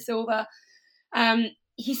now up to silver.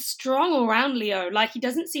 He's strong all round, Leo. He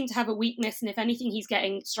doesn't seem to have a weakness, and if anything, he's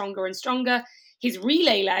getting stronger and stronger. His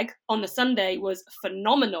relay leg on the Sunday was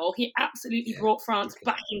phenomenal. He absolutely brought France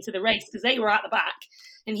back into the race because they were at the back,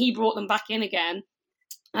 and he brought them back in again.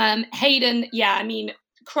 Hayden,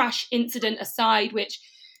 crash incident aside, which,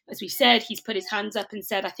 as we said, he's put his hands up and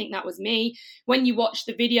said, I think that was me. When you watch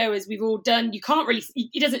the video, as we've all done, you can't really,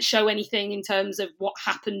 it doesn't show anything in terms of what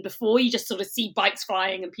happened before. You just sort of see bikes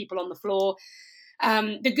flying and people on the floor.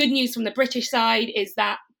 The good news from the British side is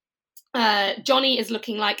that Johnny is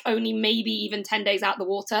looking like only maybe even 10 days out the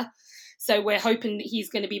water. So we're hoping that he's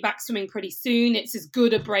going to be back swimming pretty soon. It's as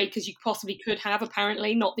good a break as you possibly could have,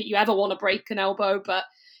 apparently. Not that you ever want to break an elbow, but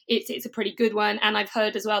it's a pretty good one. And I've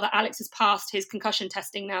heard as well that Alex has passed his concussion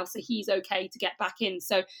testing now, so he's okay to get back in.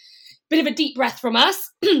 So bit of a deep breath from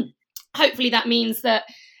us. Hopefully that means that,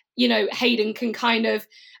 Hayden can kind of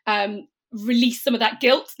release some of that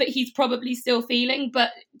guilt that he's probably still feeling,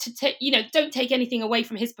 but don't take anything away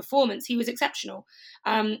from his performance. He was exceptional.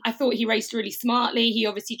 I thought he raced really smartly. He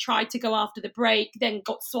obviously tried to go after the break, then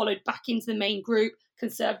got swallowed back into the main group,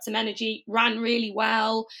 conserved some energy, ran really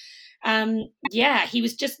well. He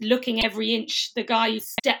was just looking every inch the guy who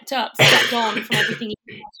stepped on from everything he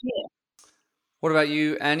did last year. What about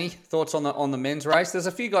you, Annie? Thoughts on the men's race? There's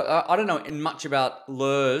a few guys. I don't know much about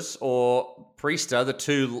Lurs or Priester,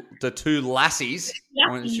 the two lassies.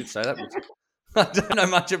 I should say that. I don't know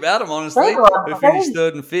much about them, honestly. Who finished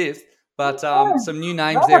 3rd and 5th, but some new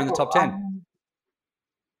names there in the top 10.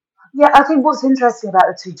 Yeah, I think what's interesting about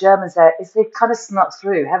the two Germans there is they've kind of snuck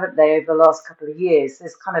through, haven't they, over the last couple of years?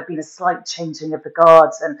 There's kind of been a slight changing of the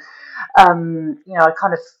guards, and I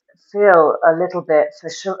kind of feel a little bit for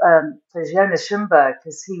Jonas Schumberg,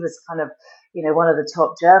 because he was kind of, one of the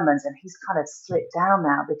top Germans, and he's kind of slipped down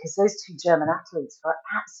now because those two German athletes are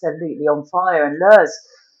absolutely on fire. And Lurs,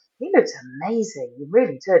 he looked amazing. He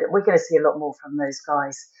really did. We're going to see a lot more from those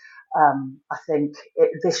guys, I think,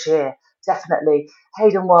 this year. Definitely.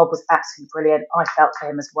 Hayden Wild was absolutely brilliant. I felt for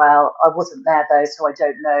him as well. I wasn't there though, so I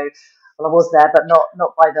don't know. Well, I was there, but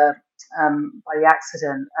not by the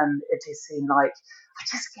accident. And it just seemed like, I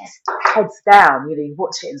just guess, heads down. You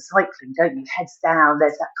watch it in cycling, don't you? Heads down.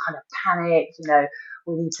 There's that kind of panic.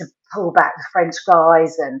 We need to pull back the French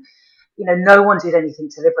guys, and no one did anything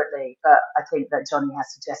deliberately. But I think that Johnny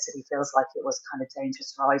has suggested he feels like it was kind of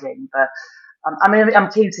dangerous riding, but.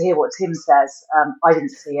 I'm keen to hear what Tim says. I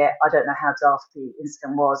didn't see it. I don't know how daft the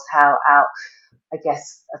incident was, how out, I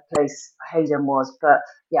guess, of place Hayden was. But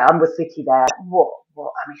yeah, I'm with Vicky there.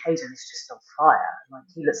 Hayden is just on fire.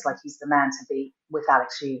 He looks like he's the man to beat with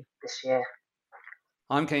Alex Yu this year.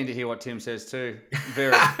 I'm keen to hear what Tim says too.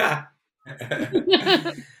 Very.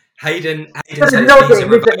 Hayden had his visa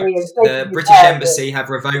revoked. The British Embassy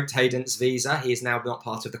have revoked Hayden's visa. He is now not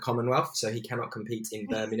part of the Commonwealth, so he cannot compete in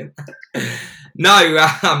Birmingham.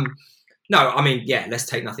 Let's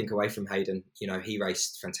take nothing away from Hayden. He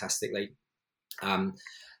raced fantastically.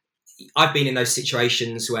 I've been in those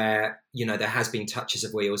situations where, there has been touches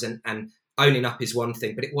of wheels, and owning up is one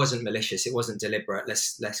thing, but it wasn't malicious. It wasn't deliberate.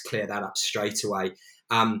 Let's clear that up straight away.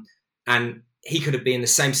 And he could have been in the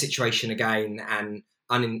same situation again, and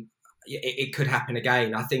it could happen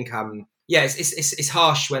again. I think, it's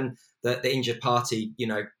harsh when the injured party,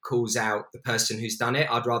 calls out the person who's done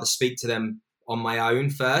it. I'd rather speak to them on my own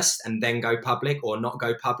first and then go public, or not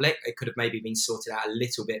go public. It could have maybe been sorted out a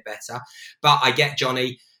little bit better. But I get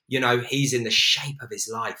Johnny, he's in the shape of his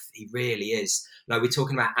life. He really is. We're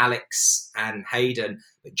talking about Alex and Hayden,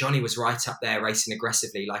 but Johnny was right up there racing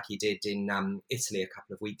aggressively like he did in Italy a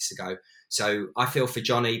couple of weeks ago. So I feel for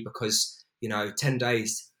Johnny because, 10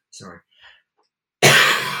 days... Sorry.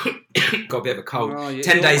 Got a bit of a cold.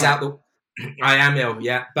 10 days out the... I am ill,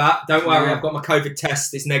 yeah. But don't worry, I've got my COVID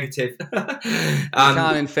test. It's negative. You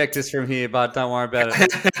can't infect us from here, but don't worry about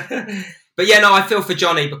it. But I feel for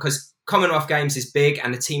Johnny because Commonwealth Games is big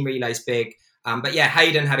and the team relay is big.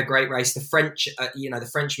 Hayden had a great race. The French, the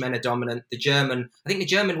French men are dominant. I think the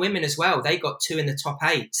German women as well, they got 2 in the top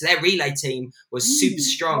 8. So their relay team was super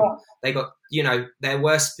strong. They got, their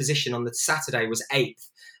worst position on the Saturday was 8th.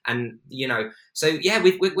 And, we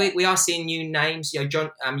are seeing new names.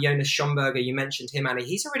 Jonas Schomburger, you mentioned him, Annie.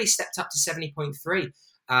 He's already stepped up to 70.3.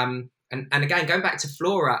 And again, going back to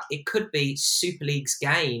Flora, it could be Super League's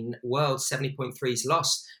gain, World 70.3's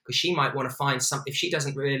loss, because she might want to find some. If she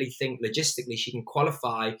doesn't really think logistically she can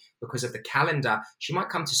qualify because of the calendar, she might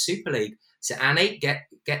come to Super League. So Annie, get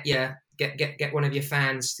one of your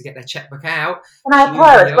fans to get their checkbook out. And I have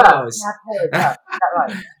her as well. Is that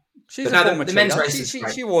right? She's a former cheater.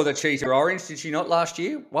 She wore the cheater orange, did she not, last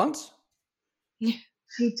year once?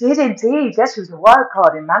 She did indeed. Yes, she was a wild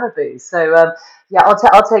card in Malibu. So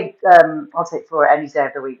I'll take Flora any day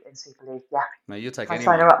of the week in Super League. Yeah. No, you'll take I'll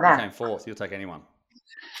anyone. Sign her up now. You came 4th. You'll take anyone.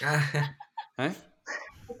 Hey? I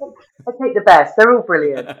take the best. They're all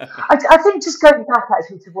brilliant. I think just going back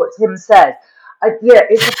actually to what Tim said, Yeah,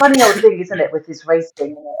 it's a funny old thing, isn't it, with this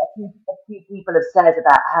racing? A few people have said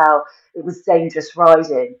about how it was dangerous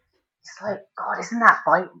riding. It's like, God, isn't that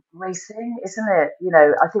bike racing? Isn't it?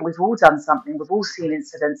 I think we've all done something. We've all seen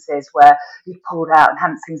incidences where you've pulled out and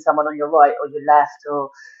haven't seen someone on your right or your left, or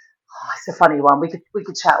it's a funny one. We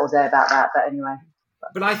could chat all day about that, but anyway.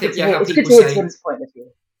 But I think it's good to hear Tim's point of view.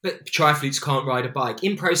 But triathletes can't ride a bike.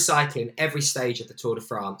 In pro cycling, every stage of the Tour de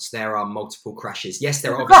France, there are multiple crashes. Yes,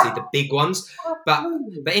 there are obviously the big ones, but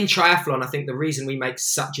in triathlon, I think the reason we make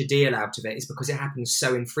such a deal out of it is because it happens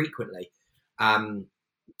so infrequently.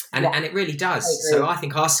 And it really does. So I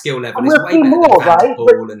think our skill level is way better than Van der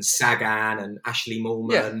Poel and Sagan and Ashley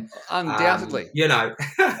Moolman. Yeah, undoubtedly.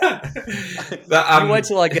 But you wait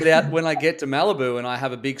till I get out, when I get to Malibu and I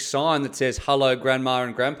have a big sign that says "Hello, Grandma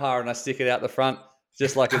and Grandpa," and I stick it out the front,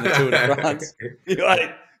 just like in the Tour de France.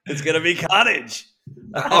 It's going to be carnage.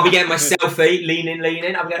 I'll be getting my selfie, leaning.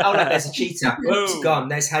 I'm going, oh, look, there's a cheetah. It's gone.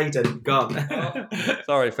 There's Hayden. Gone.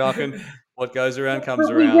 Sorry, Falcon. What goes around comes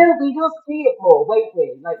but around. We will see it more, won't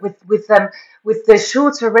we? Like with the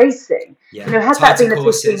shorter racing. Had that been a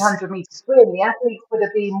 1,500 metre sprint, the athletes would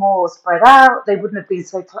have been more spread out. They wouldn't have been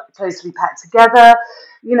so closely packed together.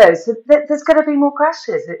 So there's going to be more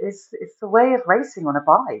crashes. It's the way of racing on a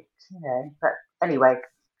bike. But anyway,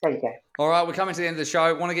 there you go. All right, we're coming to the end of the show.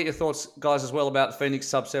 I want to get your thoughts, guys, as well about the Phoenix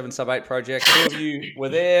Sub-7, Sub-8 project. Two of you were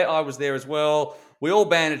there. I was there as well. We all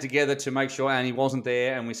banded together to make sure Annie wasn't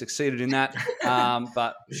there, and we succeeded in that.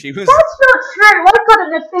 But she was... That's not true. I got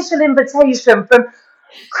an official invitation from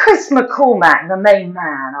Chris McCormack, the main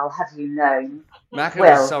man, I'll have you know. Macca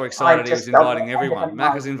was so excited he was inviting everyone.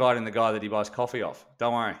 Macca's inviting the guy that he buys coffee off.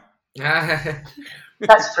 Don't worry.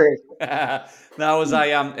 That's true. No,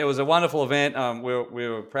 it was a wonderful event. We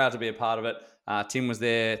were proud to be a part of it. Tim was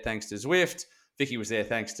there thanks to Zwift. Vicky was there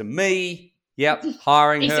thanks to me. Yep,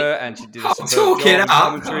 hiring her, and she did a superb job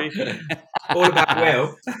commentary. All about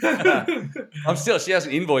Will. She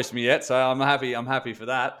hasn't invoiced me yet, so I'm happy for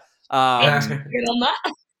that. Get on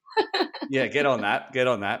that. Yeah, get on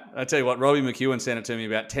that. I tell you what, Robbie McEwen sent it to me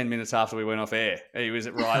about 10 minutes after we went off air. He was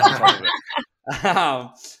right on top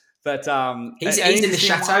of it. He's in the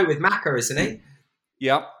chateau with Macca, isn't he?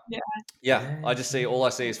 Yep. Yeah. I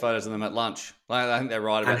see is photos of them at lunch. I think they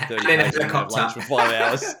ride about 30 minutes and have lunch for 5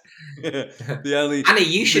 hours. Annie,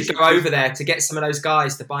 you should go over there to get some of those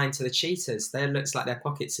guys to buy into the cheetahs. They looks like their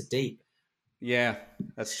pockets are deep. Yeah,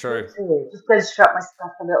 that's true. Just go strap my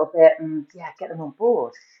stuff a little bit and get them on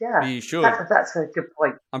board. Yeah, you should. That's a good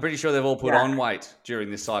point. I'm pretty sure they've all put on weight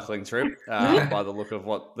during this cycling trip by the look of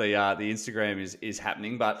what the Instagram is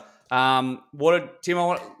happening. But Tim?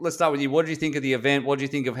 Let's start with you. What did you think of the event? What did you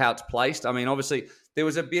think of how it's placed? I mean, obviously there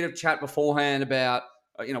was a bit of chat beforehand about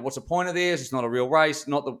what's the point of this? It's not a real race.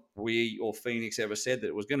 Not that we or Phoenix ever said that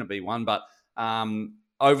it was going to be one, but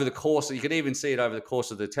over the course, you could even see it over the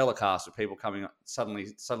course of the telecast of people coming up.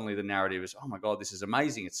 Suddenly the narrative is, oh my God, this is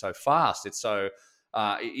amazing. It's so fast. It's so,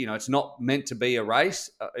 it's not meant to be a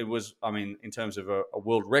race. It was, in terms of a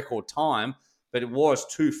world record time, but it was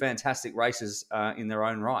two fantastic races in their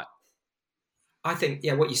own right. I think,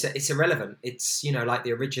 what you said, it's irrelevant. It's, like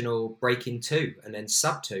the original Breaking 2 and then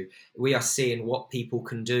Sub 2. We are seeing what people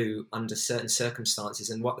can do under certain circumstances.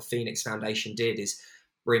 And what the Phoenix Foundation did is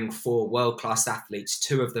bring 4 world-class athletes,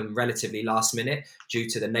 2 of them relatively last minute due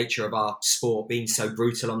to the nature of our sport being so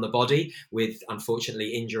brutal on the body with,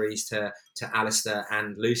 unfortunately, injuries to Alistair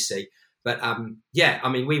and Lucy. But,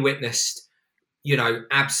 we witnessed,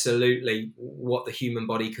 absolutely what the human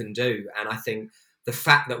body can do. And I think the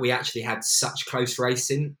fact that we actually had such close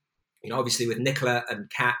racing, obviously with Nicola and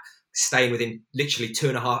Kat staying within literally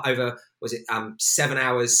 2.5 over, 7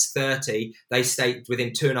 hours 30, they stayed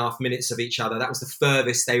within 2.5 minutes of each other. That was the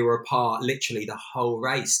furthest they were apart, literally the whole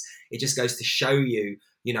race. It just goes to show you,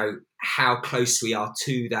 how close we are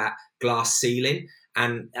to that glass ceiling.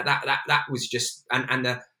 And that was just, and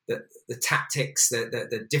the tactics,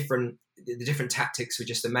 the different tactics were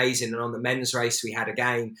just amazing. And on the men's race, we had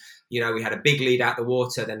again, we had a big lead out the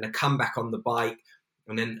water, then the comeback on the bike,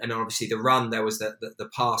 and obviously the run. There was the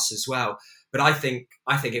pass as well. But I think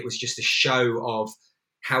it was just a show of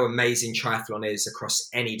how amazing triathlon is across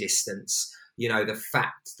any distance. The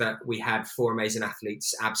fact that we had 4 amazing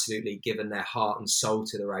athletes absolutely given their heart and soul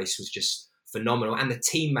to the race was just phenomenal. And the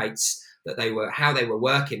teammates how they were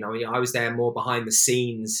working. I was there more behind the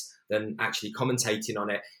scenes than actually commentating on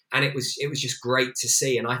it. And it was just great to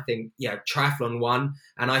see. And I think, triathlon won.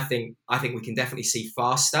 And I think we can definitely see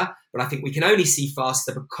faster. But I think we can only see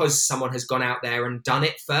faster because someone has gone out there and done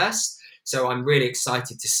it first. So I'm really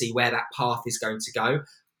excited to see where that path is going to go.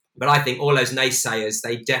 But I think all those naysayers,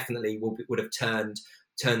 they definitely would have turned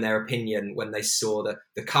turn their opinion when they saw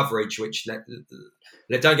the coverage, which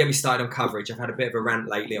don't get me started on coverage. I've had a bit of a rant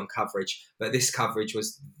lately on coverage, but this coverage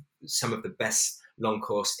was some of the best long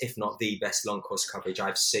course, if not the best long course coverage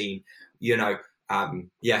I've seen, I'm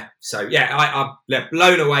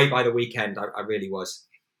blown away by the weekend. I really was.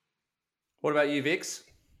 What about you, Vix?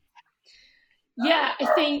 Yeah, I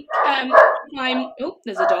think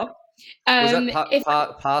there's a dog. Was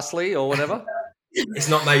that parsley or whatever? It's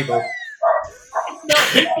not Mabel.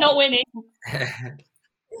 It's not Winnie.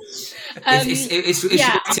 It's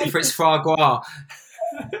waiting for its foie gras.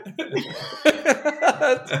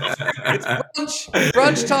 It's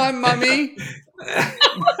brunch time, mummy.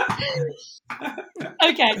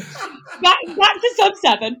 Okay, back to sub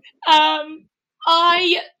 7.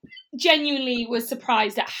 I genuinely was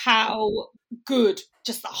surprised at how good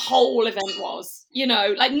just the whole event was.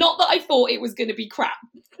 Not that I thought it was going to be crap,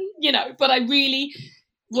 but I really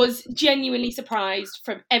was genuinely surprised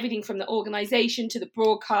from everything from the organisation to the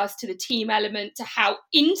broadcast to the team element to how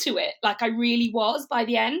into it, I really was by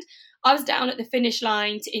the end. I was down at the finish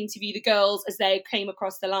line to interview the girls as they came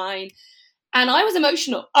across the line. And I was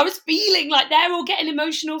emotional. I was feeling like they're all getting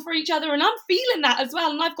emotional for each other, and I'm feeling that as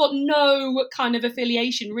well. And I've got no kind of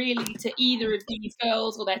affiliation really to either of these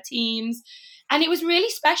girls or their teams. And it was really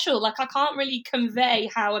special. I can't really convey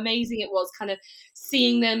how amazing it was kind of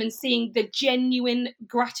seeing them and seeing the genuine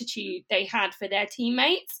gratitude they had for their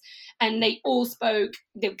teammates. And they all spoke,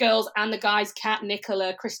 the girls and the guys, Kat,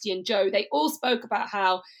 Nicola, Christian, Joe, they all spoke about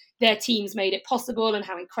how their teams made it possible and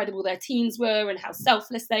how incredible their teams were and how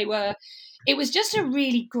selfless they were. It was just a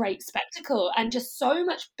really great spectacle and just so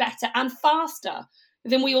much better and faster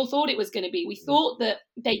than we all thought it was going to be. We thought that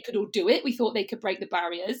they could all do it. We thought they could break the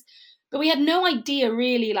barriers, but we had no idea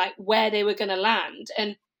really where they were going to land.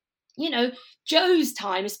 And, Joe's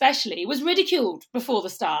time especially was ridiculed before the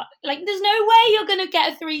start. There's no way you're going to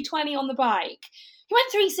get a 3:20 on the bike. He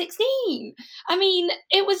went 3:16. I mean,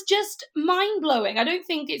 it was just mind-blowing. I don't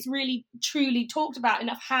think it's really truly talked about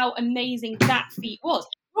enough how amazing that feat was.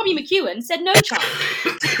 Robbie McEwen said no chance.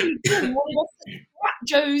 He wanted us to scrap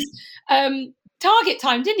Joe's target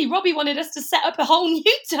time, didn't he? Robbie wanted us to set up a whole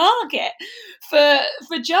new target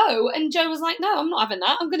for Joe, and Joe was like, "No, I'm not having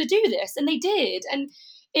that. I'm going to do this," and they did. And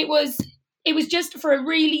it was just, for a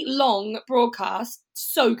really long broadcast,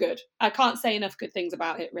 so good. I can't say enough good things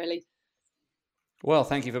about it, really. Well,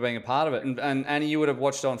 thank you for being a part of it. And Annie, you would have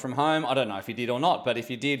watched on from home. I don't know if you did or not, but if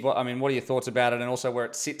you did, what are your thoughts about it, and also where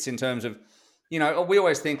it sits in terms of, we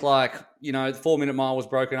always think the 4-minute mile was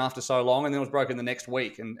broken after so long and then it was broken the next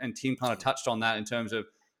week. And Tim kind of touched on that in terms of,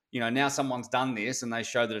 now someone's done this and they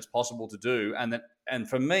show that it's possible to do. And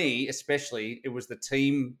for me, especially, it was the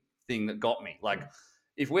team thing that got me.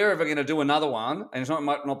 If we're ever going to do another one, and it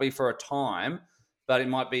might not be for a time, but it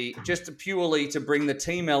might be just purely to bring the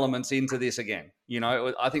team elements into this again.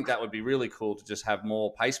 I think that would be really cool to just have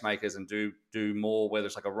more pacemakers and do more, whether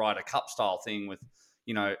it's a Ryder Cup style thing with,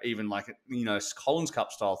 even Collins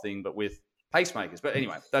Cup style thing, but with pacemakers. But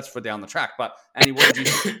anyway, that's for down the track. But Annie, what did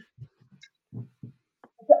you think?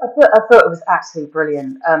 I thought it was absolutely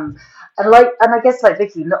brilliant. And I guess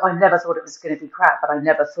Vicky, I never thought it was going to be crap, but I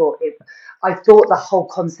never thought it. I thought the whole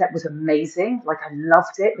concept was amazing. I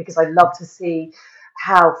loved it because I love to see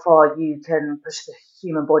how far you can push the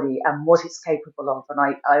human body and what it's capable of. And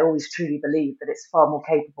I always truly believe that it's far more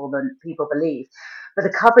capable than people believe. But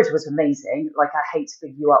the coverage was amazing. I hate to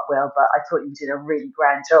big you up, Will, but I thought you did a really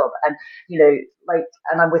grand job. And,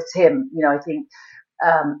 and I'm with Tim, I think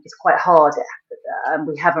it's quite hard.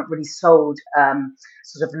 We haven't really sold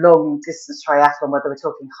sort of long distance triathlon, whether we're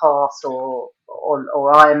talking halves or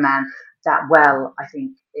Ironman, that well, I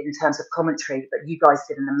think, in terms of commentary. But you guys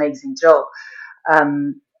did an amazing job.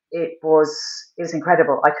 It was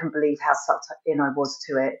incredible. I couldn't believe how sucked in I was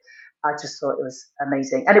to it. I just thought it was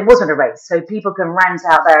amazing. And it wasn't a race. So people can rant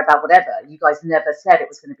out there about whatever. You guys never said it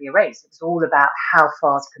was going to be a race. It was all about how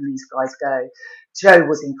fast can these guys go. Joe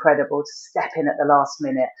was incredible to step in at the last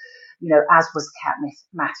minute, as was Kat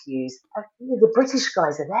Matthews. The British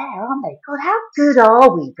guys are there, aren't they? God, how good are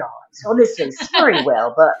we guys? Honestly, sorry,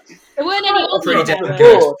 Will, but there weren't any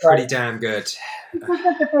pretty damn good.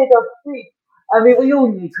 I mean, we all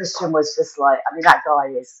knew Christian was just that guy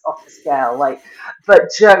is off the scale. But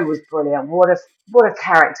Joe was brilliant. What a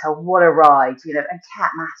character, what a ride, and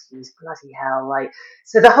Kat Matthews, bloody hell.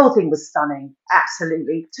 So the whole thing was stunning,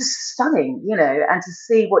 absolutely just stunning, and to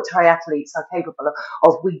see what triathletes are capable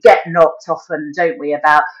of. We get knocked often, don't we,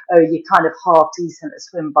 about, you're kind of half decent at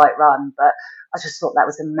swim, bike, run, but I just thought that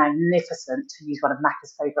was a magnificent, to use one of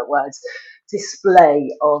Macca's favourite words, display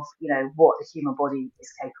of, what the human body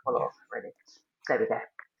is capable of, really. There we go.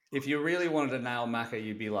 if you really wanted to nail Macca,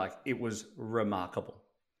 you'd be like, it was remarkable.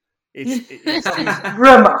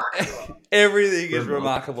 Remarkable. Everything is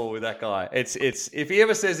remarkable with that guy. It's if he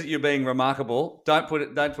ever says that you're being remarkable, don't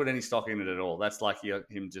put any stock in it at all. That's like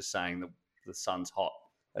him just saying the sun's hot.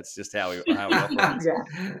 That's just how he operates.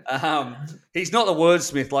 He's not the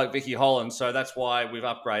wordsmith like Vicky Holland, so that's why we've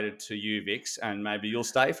upgraded to you, Vix, and maybe you'll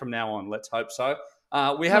stay from now on. Let's hope so.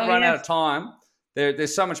 We have run out of time.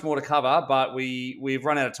 There's so much more to cover, but we've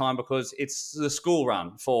run out of time because it's the school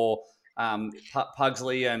run for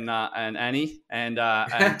Pugsley and Annie and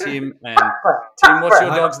Tim. And Tim, what's your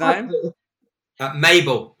dog's name?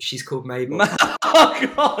 Mabel. She's called Mabel. Oh,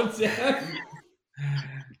 God damn.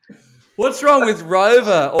 What's wrong with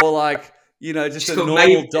Rover or like, just a normal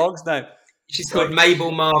Mabel. dog's name? She's called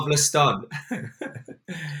Mabel Marvellous Dunn.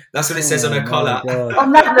 That's what it says on her collar.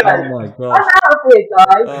 On that note, Oh my God. I'm out of here,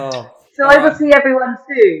 guys. Oh. So I will see everyone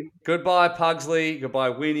soon. Goodbye, Pugsley. Goodbye,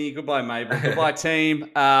 Winnie. Goodbye, Mabel. Goodbye, team.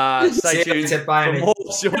 Stay tuned for more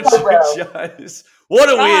Short shows. What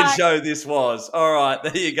a weird show this was. All right,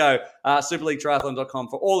 there you go. SuperLeagueTriathlon.com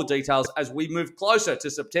for all the details as we move closer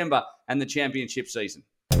to September and the championship season.